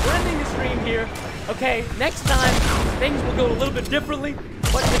 we're ending the stream here. Okay, next time things will go a little bit differently,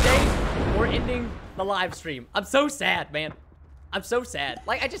 but today we're ending the live stream. I'm so sad, man. I'm so sad.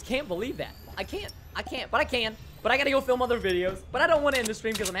 Like, I just can't believe that. I can't, but I can. But I gotta go film other videos. But I don't want to end the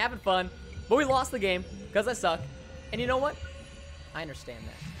stream because I'm having fun. But we lost the game because I suck. And you know what? I understand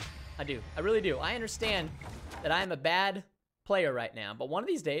that. I do. I really do. I understand that I am a bad player right now. But one of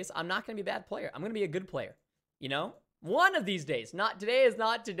these days, I'm not gonna be a bad player. I'm gonna be a good player. You know? One of these days. Not today is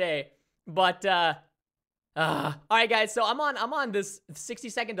not today. But all right, guys, so I'm on this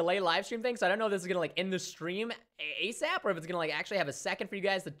 60-second delay live stream thing, so I don't know if this is gonna like end the stream ASAP or if it's gonna like actually have a second for you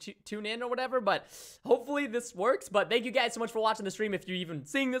guys to tune in or whatever, but hopefully this works. But thank you guys so much for watching the stream. If you're even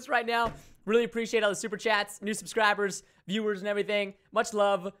seeing this right now, really appreciate all the super chats, new subscribers, viewers, and everything. Much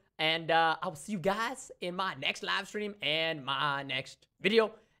love, and I will see you guys in my next live stream and my next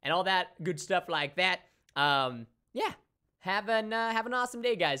video and all that good stuff like that. Yeah. Have an awesome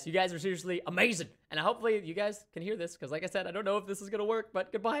day, guys. You guys are seriously amazing. And hopefully you guys can hear this, because like I said, I don't know if this is going to work,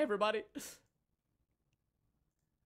 but goodbye, everybody.